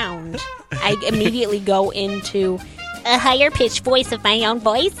I sound. I immediately go into a higher pitched voice of my own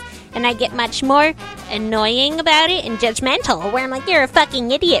voice, and I get much more annoying about it and judgmental, where I'm like, you're a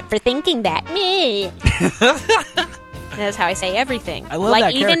fucking idiot for thinking that. That's how I say everything. I love like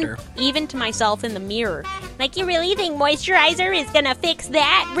that character. Even to myself in the mirror. Like, you really think moisturizer is gonna fix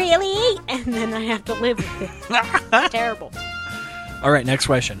that? Really? And then I have to live with it. Terrible. All right, next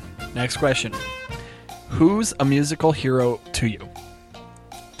question. Who's a musical hero to you?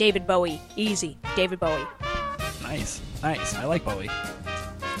 David Bowie. Easy. David Bowie. Nice. I like Bowie.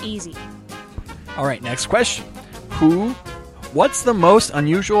 Easy. All right, next question. What's the most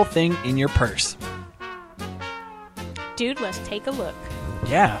unusual thing in your purse? Dude, let's take a look.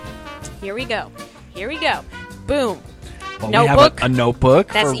 Yeah. Here we go. Boom. Well, Notebook. We have a notebook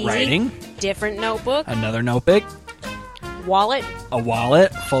That's for easy. writing. Different notebook. Another notebook. Wallet. A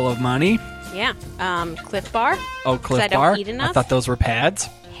wallet full of money. Yeah. Cliff Bar. Oh, 'Cause Cliff I don't Bar. eat enough. I thought those were pads.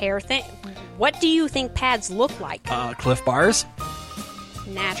 Hair thing. What do you think pads look like? Cliff Bars.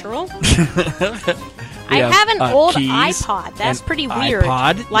 Natural. We I have an old keys, iPod. That's an pretty weird.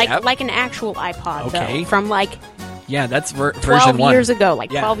 iPod, Like an actual iPod, Okay. though. From like Yeah, that's 12 version 1. years ago.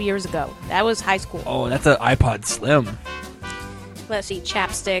 Like Yeah. 12 years ago. That was high school. Oh, that's an iPod Slim. Let's see.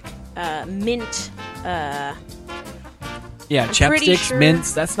 Chapstick. Mint. Yeah, I'm pretty chapsticks, sure-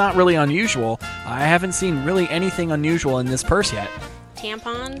 mints. That's not really unusual. I haven't seen really anything unusual in this purse yet.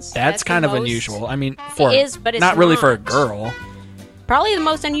 Tampons. That's kind the of most- unusual. I mean, for It is, but it's not really for a not. girl. Probably the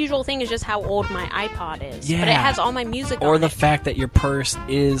most unusual thing is just how old my iPod is. Yeah. But it has all my music Or on the it. fact that your purse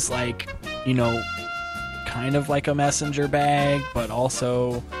is like, kind of like a messenger bag, but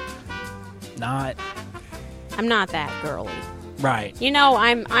also not. I'm not that girly. Right.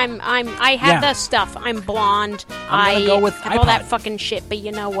 I have Yeah. the stuff. I'm blonde. I'm gonna go with have all that iPod. fucking shit, but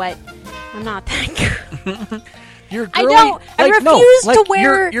you know what? I'm not that girl. You're I girly. don't. I like, no, refuse like, to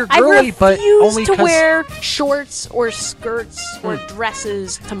wear. You're girly, but only to 'cause wear shorts or skirts or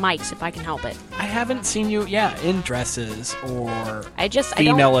dresses to mics if I can help it. I haven't seen you, in dresses or I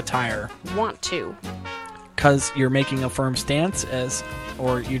female attire. Want to? Because you're making a firm stance,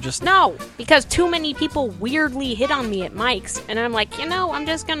 or you just No, because too many people weirdly hit on me at mics, and I'm like, I'm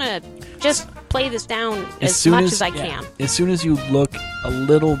just gonna play this down as much as I can. As soon as you look a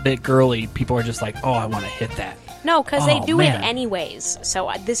little bit girly, people are just like, "Oh, I want to hit that." No, because they Oh, do man. it anyways.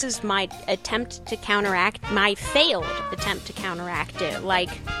 So this is my attempt to counteract my failed attempt to counteract it. Like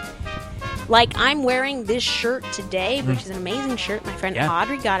I'm wearing this shirt today, which is an amazing shirt. My friend Yeah.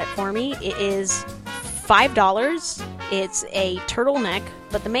 Audrey got it for me. It is $5. It's a turtleneck,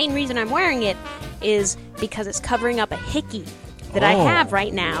 but the main reason I'm wearing it is because it's covering up a hickey that I have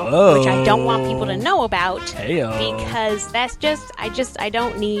right now, which I don't want people to know about. Heyo. Because that's I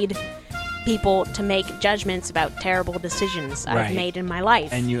don't need people to make judgments about terrible decisions I've Right. made in my life.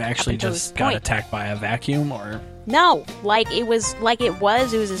 And you actually up until just this got point. attacked by a vacuum, or No, it was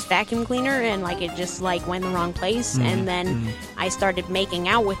this vacuum cleaner, and it just went in the wrong place, and then I started making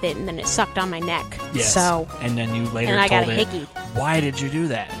out with it, and then it sucked on my neck. yes. So and then you later and I got told a it, hickey. "Why did you do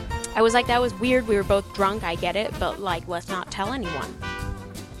that?" I was like, that was weird. We were both drunk. I get it, but let's not tell anyone.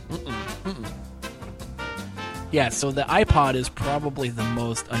 Yeah, so the iPod is probably the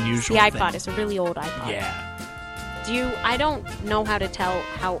most unusual. The iPod thing. is a really old iPod. Yeah. I don't know how to tell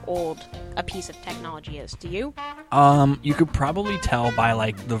how old a piece of technology is. Do you? You could probably tell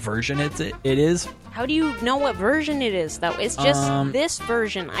by the version it is. How do you know what version it is, though? It's just this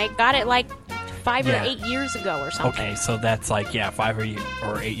version. I got it 5 or Yeah. 8 years ago or something. Okay, so that's 5 or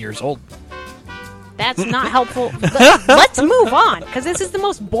 8 years old. That's not helpful. Let's move on, because this is the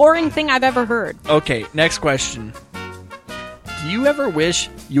most boring thing I've ever heard. Okay, next question. Do you ever wish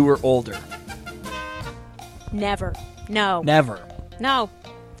you were older? Never. No. Never. No.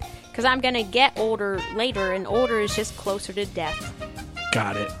 Because I'm going to get older later, and older is just closer to death,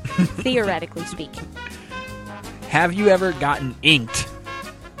 Got it. theoretically speaking. Have you ever gotten inked?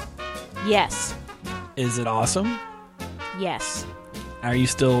 Yes. Is it awesome? Yes. Are you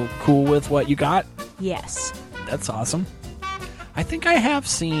still cool with what you got? Yes. That's awesome. I think I have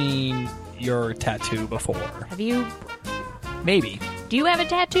seen your tattoo before. Have you... Maybe. Do you have a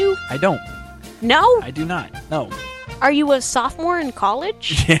tattoo? I don't. No? I do not. No. Are you a sophomore in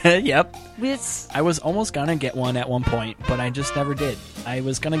college? Yep. It's... I was almost gonna get one at one point, but I just never did. I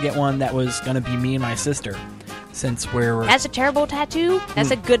was gonna get one that was gonna be me and my sister, since we're... That's a terrible tattoo. That's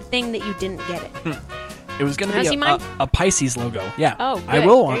a good thing that you didn't get it. It was gonna Can I see be mine? a Pisces logo. Yeah. Oh, good. I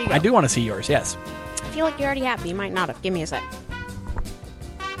will. There you go. I do want to see yours. Yes. I feel like you already have. You might not have. Give me a sec.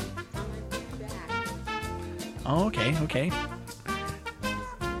 Oh, okay. Okay.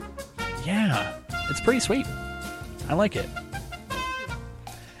 Yeah, it's pretty sweet. I like it.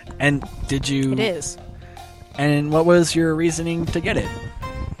 And did you... It is. And what was your reasoning to get it?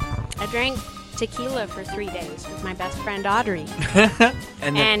 I drank tequila for 3 days with my best friend Audrey.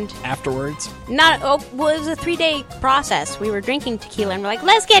 And then afterwards? Well, it was a 3-day process. We were drinking tequila and we're like,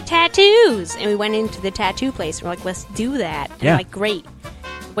 let's get tattoos. And we went into the tattoo place and we're like, let's do that. And Yeah. we're like, great.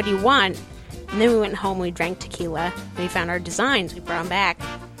 What do you want? And then we went home, we drank tequila, we found our designs, we brought them back.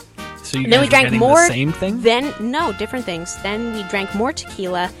 So you And then guys we were drank getting more. the same thing? Then, no, different things. Then we drank more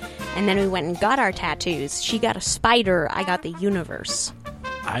tequila, and then we went and got our tattoos. She got a spider, I got the universe.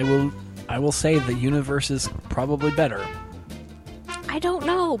 I will say the universe is probably better. I don't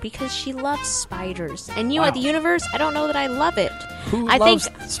know, because she loves spiders. And you Wow. at the universe, I don't know that I love it. Who I loves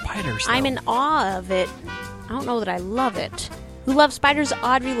think spiders, I'm though? in awe of it. I don't know that I love it. Who loves spiders?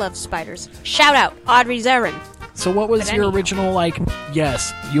 Audrey loves spiders. Shout out, Audrey Zarin. So what was But your anyhow. original, like,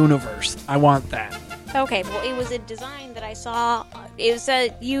 yes, universe, I want that? Okay, well, it was a design that I saw. It was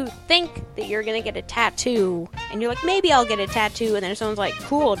you think that you're going to get a tattoo, and you're like, maybe I'll get a tattoo, and then someone's like,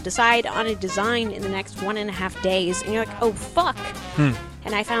 cool, decide on a design in the next 1.5 days, and you're like, oh, fuck.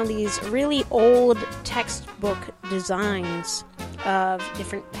 And I found these really old textbook designs of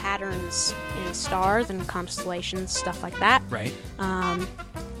different patterns in stars and constellations, stuff like that. Right.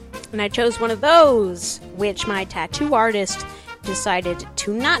 And I chose one of those, which my tattoo artist decided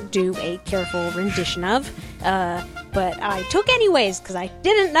to not do a careful rendition of, but I took anyways because I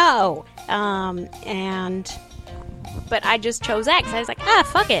didn't know. But I just chose that because I was like,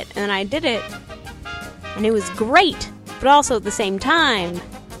 fuck it, and then I did it, and it was great. But also at the same time,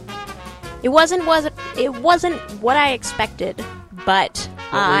 it wasn't what I expected, but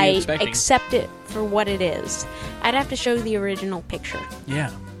What were you I expecting? accept it for what it is. I'd have to show you the original picture.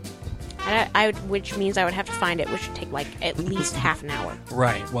 Yeah. Which means I would have to find it, which would take like at least half an hour.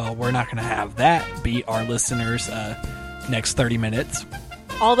 Right. Well, we're not going to have that be our listeners' next 30 minutes.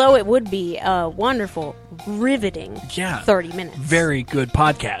 Although it would be a wonderful, riveting 30 minutes. Very good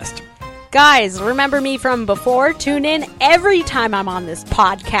podcast. Guys, remember me from before? Tune in every time I'm on this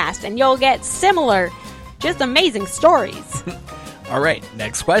podcast, and you'll get similar, just amazing stories. All right.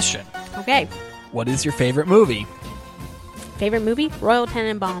 Next question. Okay. What is your favorite movie? Favorite movie? Royal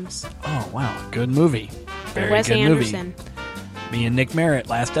Tenenbaums. Oh, wow. Good movie. Very Wes good Anderson. movie. Me and Nick Merritt,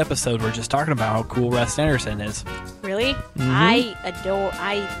 last episode, were just talking about how cool Wes Anderson is. Really? I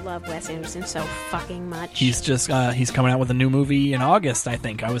love Wes Anderson so fucking much. He's just, he's coming out with a new movie in August, I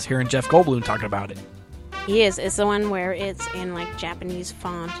think. I was hearing Jeff Goldblum talking about it. He is. It's the one where it's in like Japanese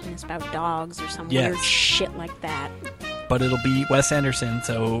font and it's about dogs or some Yes. weird shit like that. But it'll be Wes Anderson,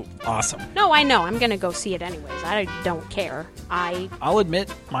 so awesome. No, I know. I'm gonna go see it anyways. I don't care. I'll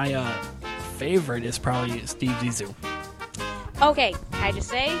admit my favorite is probably Steve Zissou. Okay, can I just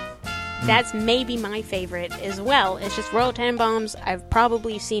say that's maybe my favorite as well. It's just Royal Tenenbaums. I've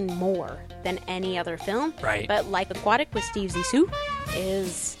probably seen more than any other film. Right. But Life Aquatic with Steve Zissou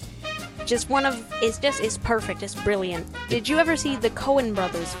is just one of. It's perfect. It's brilliant. Did you ever see the Coen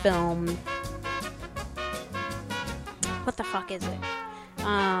Brothers film? What the fuck is it?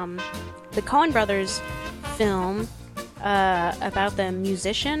 The Coen Brothers film about the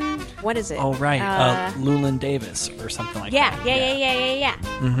musician. What is it? Oh, right. Llewellyn Davis or something like Yeah. that.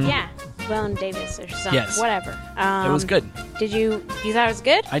 Mm-hmm. Yeah. Llewellyn Davis or something. Yes. Whatever. It was good. Did you thought it was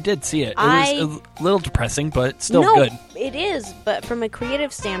good? I did see it. It was a little depressing, but still no, good. It is, but from a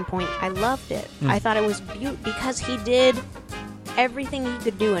creative standpoint, I loved it. Mm. I thought it was because he did everything he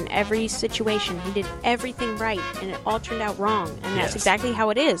could do in every situation. He did everything right, and it all turned out wrong. And that's Yes. exactly how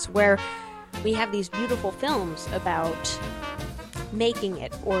it is, where we have these beautiful films about making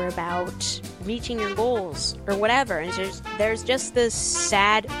it or about reaching your goals or whatever. And there's just this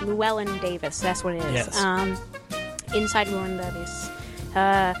sad Llewellyn Davis. That's what it is. Yes. inside Ruindaris.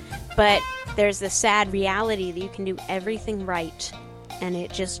 But there's the sad reality that you can do everything right, and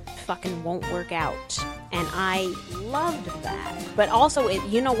it just fucking won't work out. And I loved that. But also,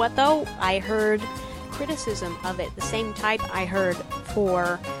 you know what, though? I heard criticism of it, the same type I heard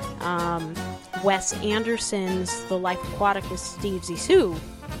for Wes Anderson's The Life Aquatic with Steve Zissou.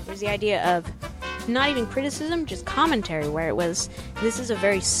 There's the idea of not even criticism, just commentary, where it was, this is a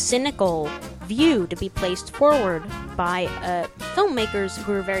very cynical view to be placed forward by filmmakers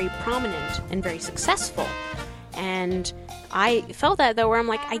who are very prominent and very successful. And I felt that, though, where I'm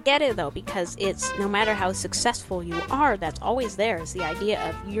like, I get it, though, because it's, no matter how successful you are, that's always there. It's the idea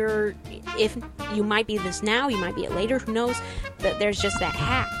of if you might be this now, you might be it later, who knows, but there's just that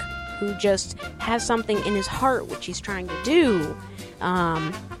hack who just has something in his heart which he's trying to do,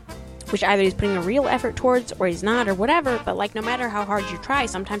 which either he's putting a real effort towards or he's not or whatever, but like no matter how hard you try,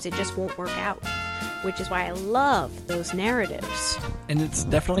 sometimes it just won't work out, which is why I love those narratives. And it's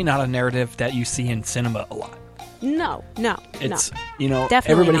definitely not a narrative that you see in cinema a lot. No. It's, you know,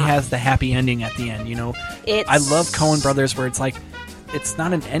 Definitely everybody not. has the happy ending at the end, you know. I love Coen Brothers where it's like, it's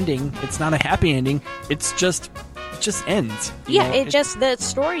not an ending, it's not a happy ending, it just ends. Yeah, the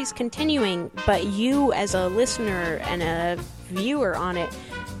story's continuing, but you as a listener and a viewer on it,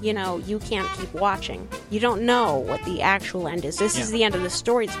 you know, you can't keep watching. You don't know what the actual end is. This is the end of the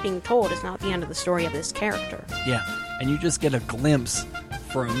story that's being told. It's not the end of the story of this character. Yeah, and you just get a glimpse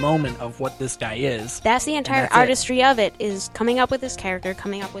for a moment of what this guy is. That's the entire artistry of it, is coming up with this character,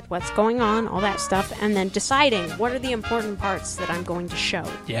 coming up with what's going on, all that stuff, and then deciding what are the important parts that I'm going to show.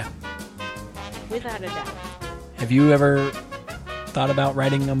 Yeah. Without a doubt. Have you ever thought about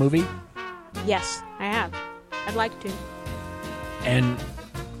writing a movie? Yes, I have. I'd like to. And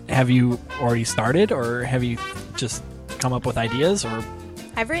have you already started, or have you just come up with ideas, or...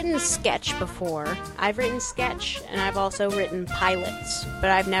 I've written sketch before. I've written sketch, and I've also written pilots, but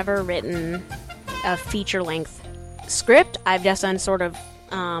I've never written a feature-length script. I've just done sort of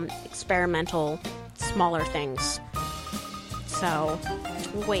experimental, smaller things. So,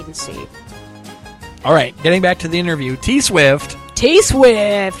 we'll wait and see. All right, getting back to the interview. T-Swift,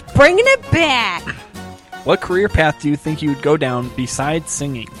 bringing it back! What career path do you think you would go down besides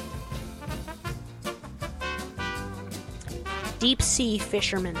singing? Deep sea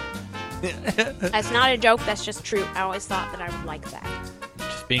fisherman. That's not a joke, that's just true. I always thought that I would like that.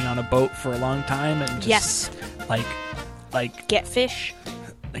 Just being on a boat for a long time and just like get fish.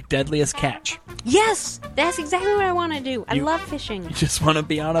 Like Deadliest Catch. Yes, that's exactly what I want to do. I love fishing. You just want to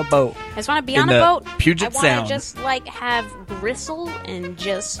be on a boat. I just want to be on a boat. Puget Sound. I want to just like have bristle and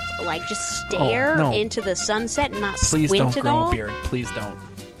just stare into the sunset and not Please squint don't at grow all. a beard. Please don't.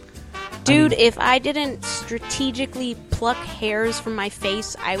 Dude, if I didn't strategically pluck hairs from my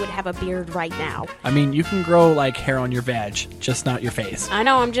face, I would have a beard right now. I mean, you can grow like hair on your vag, just not your face. I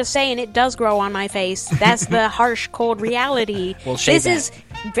know, I'm just saying it does grow on my face. That's the harsh, cold reality. Well, shave This is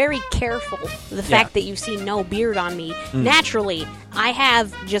very careful, the fact that you see no beard on me. Naturally, I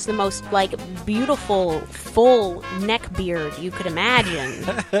have just the most beautiful, full neck beard you could imagine.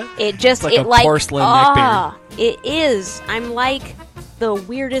 It just It's like a porcelain neck beard. It is. I'm like the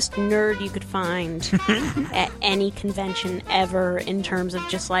weirdest nerd you could find at any convention ever, in terms of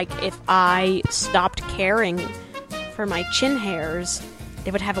just if I stopped caring for my chin hairs,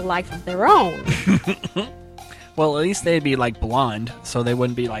 they would have a life of their own. Well, at least they'd be blonde, so they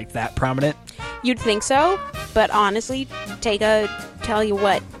wouldn't be that prominent. You'd think so, but honestly, take a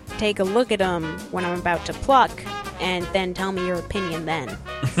look at them when I'm about to pluck, and then tell me your opinion then.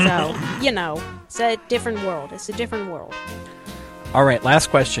 So, it's a different world. It's a different world. All right,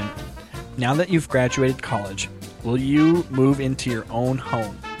 last question. Now that you've graduated college, will you move into your own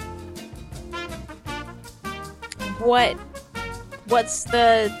home? What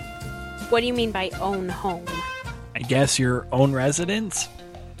do you mean by own home? I guess your own residence?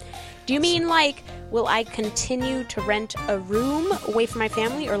 Do you mean will I continue to rent a room away from my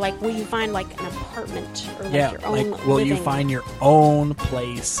family, or will you find an apartment or your own will living? you find your own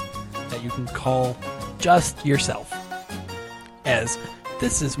place that you can call just yourself? As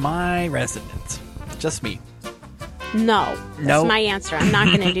this is my residence. Just me. No. That's my answer. I'm not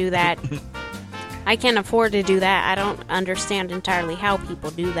going to do that. I can't afford to do that. I don't understand entirely how people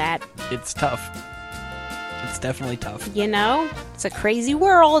do that. It's tough. It's definitely tough. It's a crazy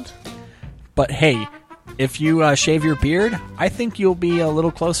world. But hey, if you shave your beard, I think you'll be a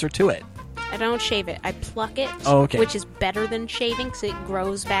little closer to it. I don't shave it. I pluck it, which is better than shaving because it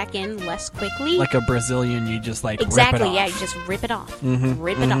grows back in less quickly. Like a Brazilian, you just exactly, rip it off. Yeah, you just rip it off. Mm-hmm,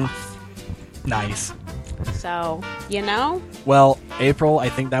 Rip it off. Nice. So, you know? Well, April, I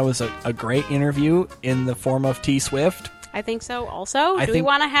think that was a great interview in the form of T Swift. I think so. Also, do we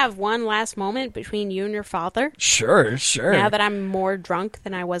want to have one last moment between you and your father? Sure. Now that I'm more drunk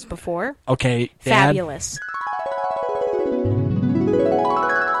than I was before. Okay, Dad. Fabulous.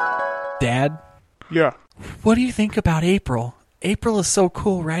 Dad? Yeah. What do you think about April? April is so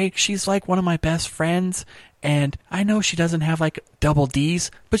cool, right? She's like one of my best friends, and I know she doesn't have like double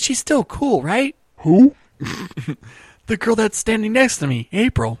D's, but she's still cool, right? Who? The girl that's standing next to me,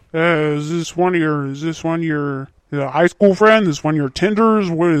 April. Is this one of your high school friend? Is one of your Tinders?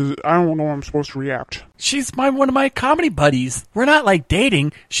 What is? I don't know how I'm supposed to react. She's one of my comedy buddies. We're not like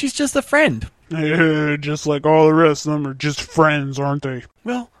dating. She's just a friend. Just like all the rest of them are just friends, aren't they?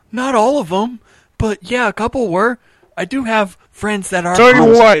 Well, not all of them, but yeah, a couple were. I do have friends that are...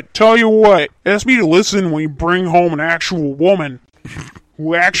 Tell you what. Ask me to listen when you bring home an actual woman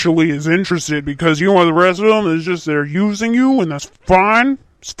who actually is interested, because you know what, the rest of them is just they're using you, and that's fine.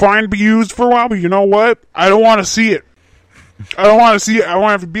 It's fine to be used for a while, but you know what? I don't want to see it. I don't want to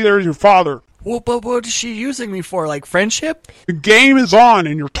have to be there as your father. Well, but what is she using me for? Like friendship? The game is on,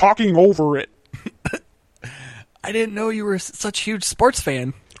 and you're talking over it. I didn't know you were such a huge sports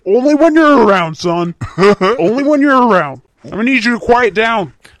fan. Only when you're around, son. Only when you're around. I'm gonna need you to quiet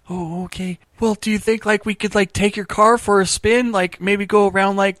down. Oh, okay. Well, do you think like we could like take your car for a spin? Like maybe go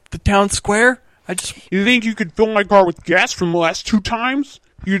around like the town square? You think you could fill my car with gas from the last 2 times?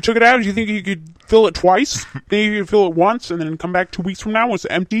 You took it out? Do you think you could fill it twice? Think you could fill it once and then come back 2 weeks from now when it's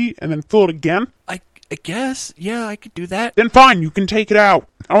empty and then fill it again? I guess. Yeah, I could do that. Then fine, you can take it out.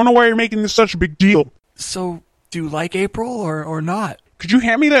 I don't know why you're making this such a big deal. So, do you like April or not? Could you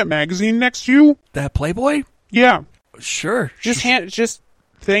hand me that magazine next to you? That Playboy? Yeah. Sure. Just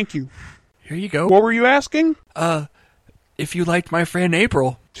thank you. Here you go. What were you asking? If you liked my friend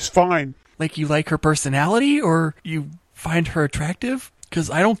April. Just fine. Like you like her personality or you find her attractive? Because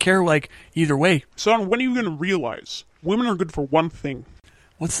I don't care, like, either way. Son, when are you going to realize? Women are good for one thing.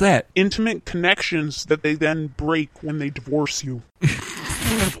 What's that? Intimate connections that they then break when they divorce you.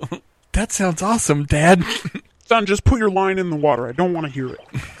 That sounds awesome, Dad. Son, just put your line in the water. I don't want to hear it.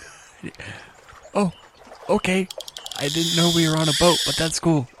 Oh, okay. I didn't know we were on a boat, but that's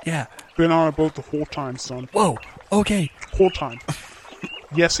cool. Yeah. Been on a boat the whole time, son. Whoa, okay. Whole time.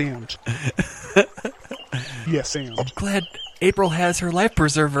 Yes, and. Yes, and. I'm glad April has her life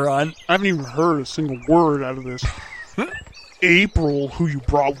preserver on. I haven't even heard a single word out of this. April, who you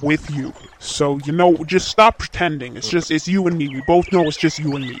brought with you. So, you know, just stop pretending. It's you and me. We both know it's just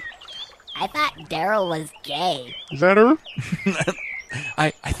you and me. I thought Daryl was gay. Is that her?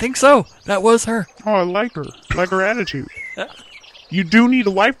 I think so. That was her. Oh, I like her. I like her attitude. You do need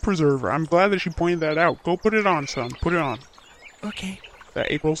a life preserver. I'm glad that she pointed that out. Go put it on, son. Put it on. Okay.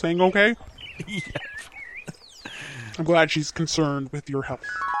 That April saying okay? Yeah. I'm glad she's concerned with your health.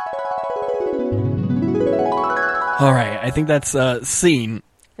 All right, I think that's a scene.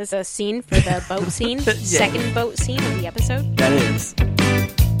 There's a scene for the boat scene. Yeah. Second boat scene of the episode. That is.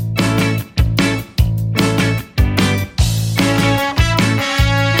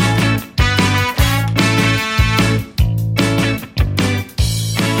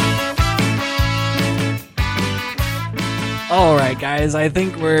 Alright guys, I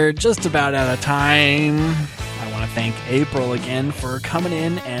think we're just about out of time. I want to thank April again for coming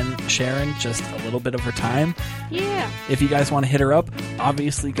in and sharing just a little bit of her time. Yeah. If you guys want to hit her up,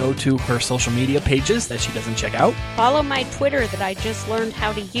 obviously go to her social media pages that she doesn't check out. Follow my Twitter that I just learned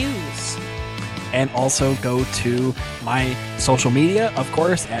how to use. And also go to my social media, of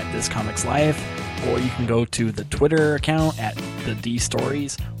course, at This Comics Life. Or you can go to the Twitter account at the D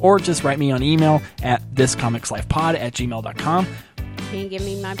Stories, or just write me on email at thiscomicslifepod@gmail.com. Can you give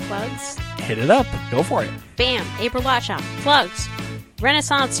me my plugs? Hit it up. Go for it. Bam! April Lot Shop. Plugs.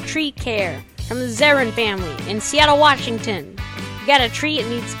 Renaissance Tree Care from the Zarin family in Seattle, Washington. You got a tree that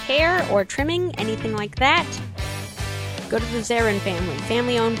needs care or trimming, anything like that? Go to the Zarin family.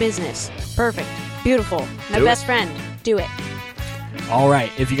 Family-owned business. Perfect. Beautiful. My best friend. Do it. All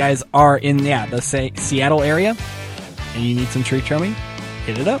right. If you guys are in the Seattle area and you need some tree trimming,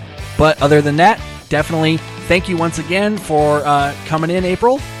 hit it up. But other than that, definitely thank you once again for coming in,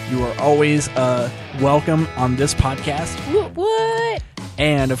 April. You are always welcome on this podcast. What?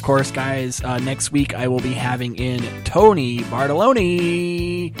 And of course, guys, next week I will be having in Tony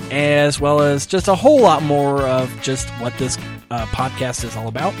Bartoloni, as well as just a whole lot more of just what this podcast is all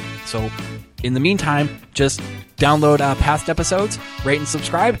about. So in the meantime, just download past episodes, rate and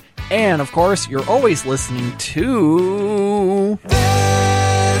subscribe, and of course, you're always listening to...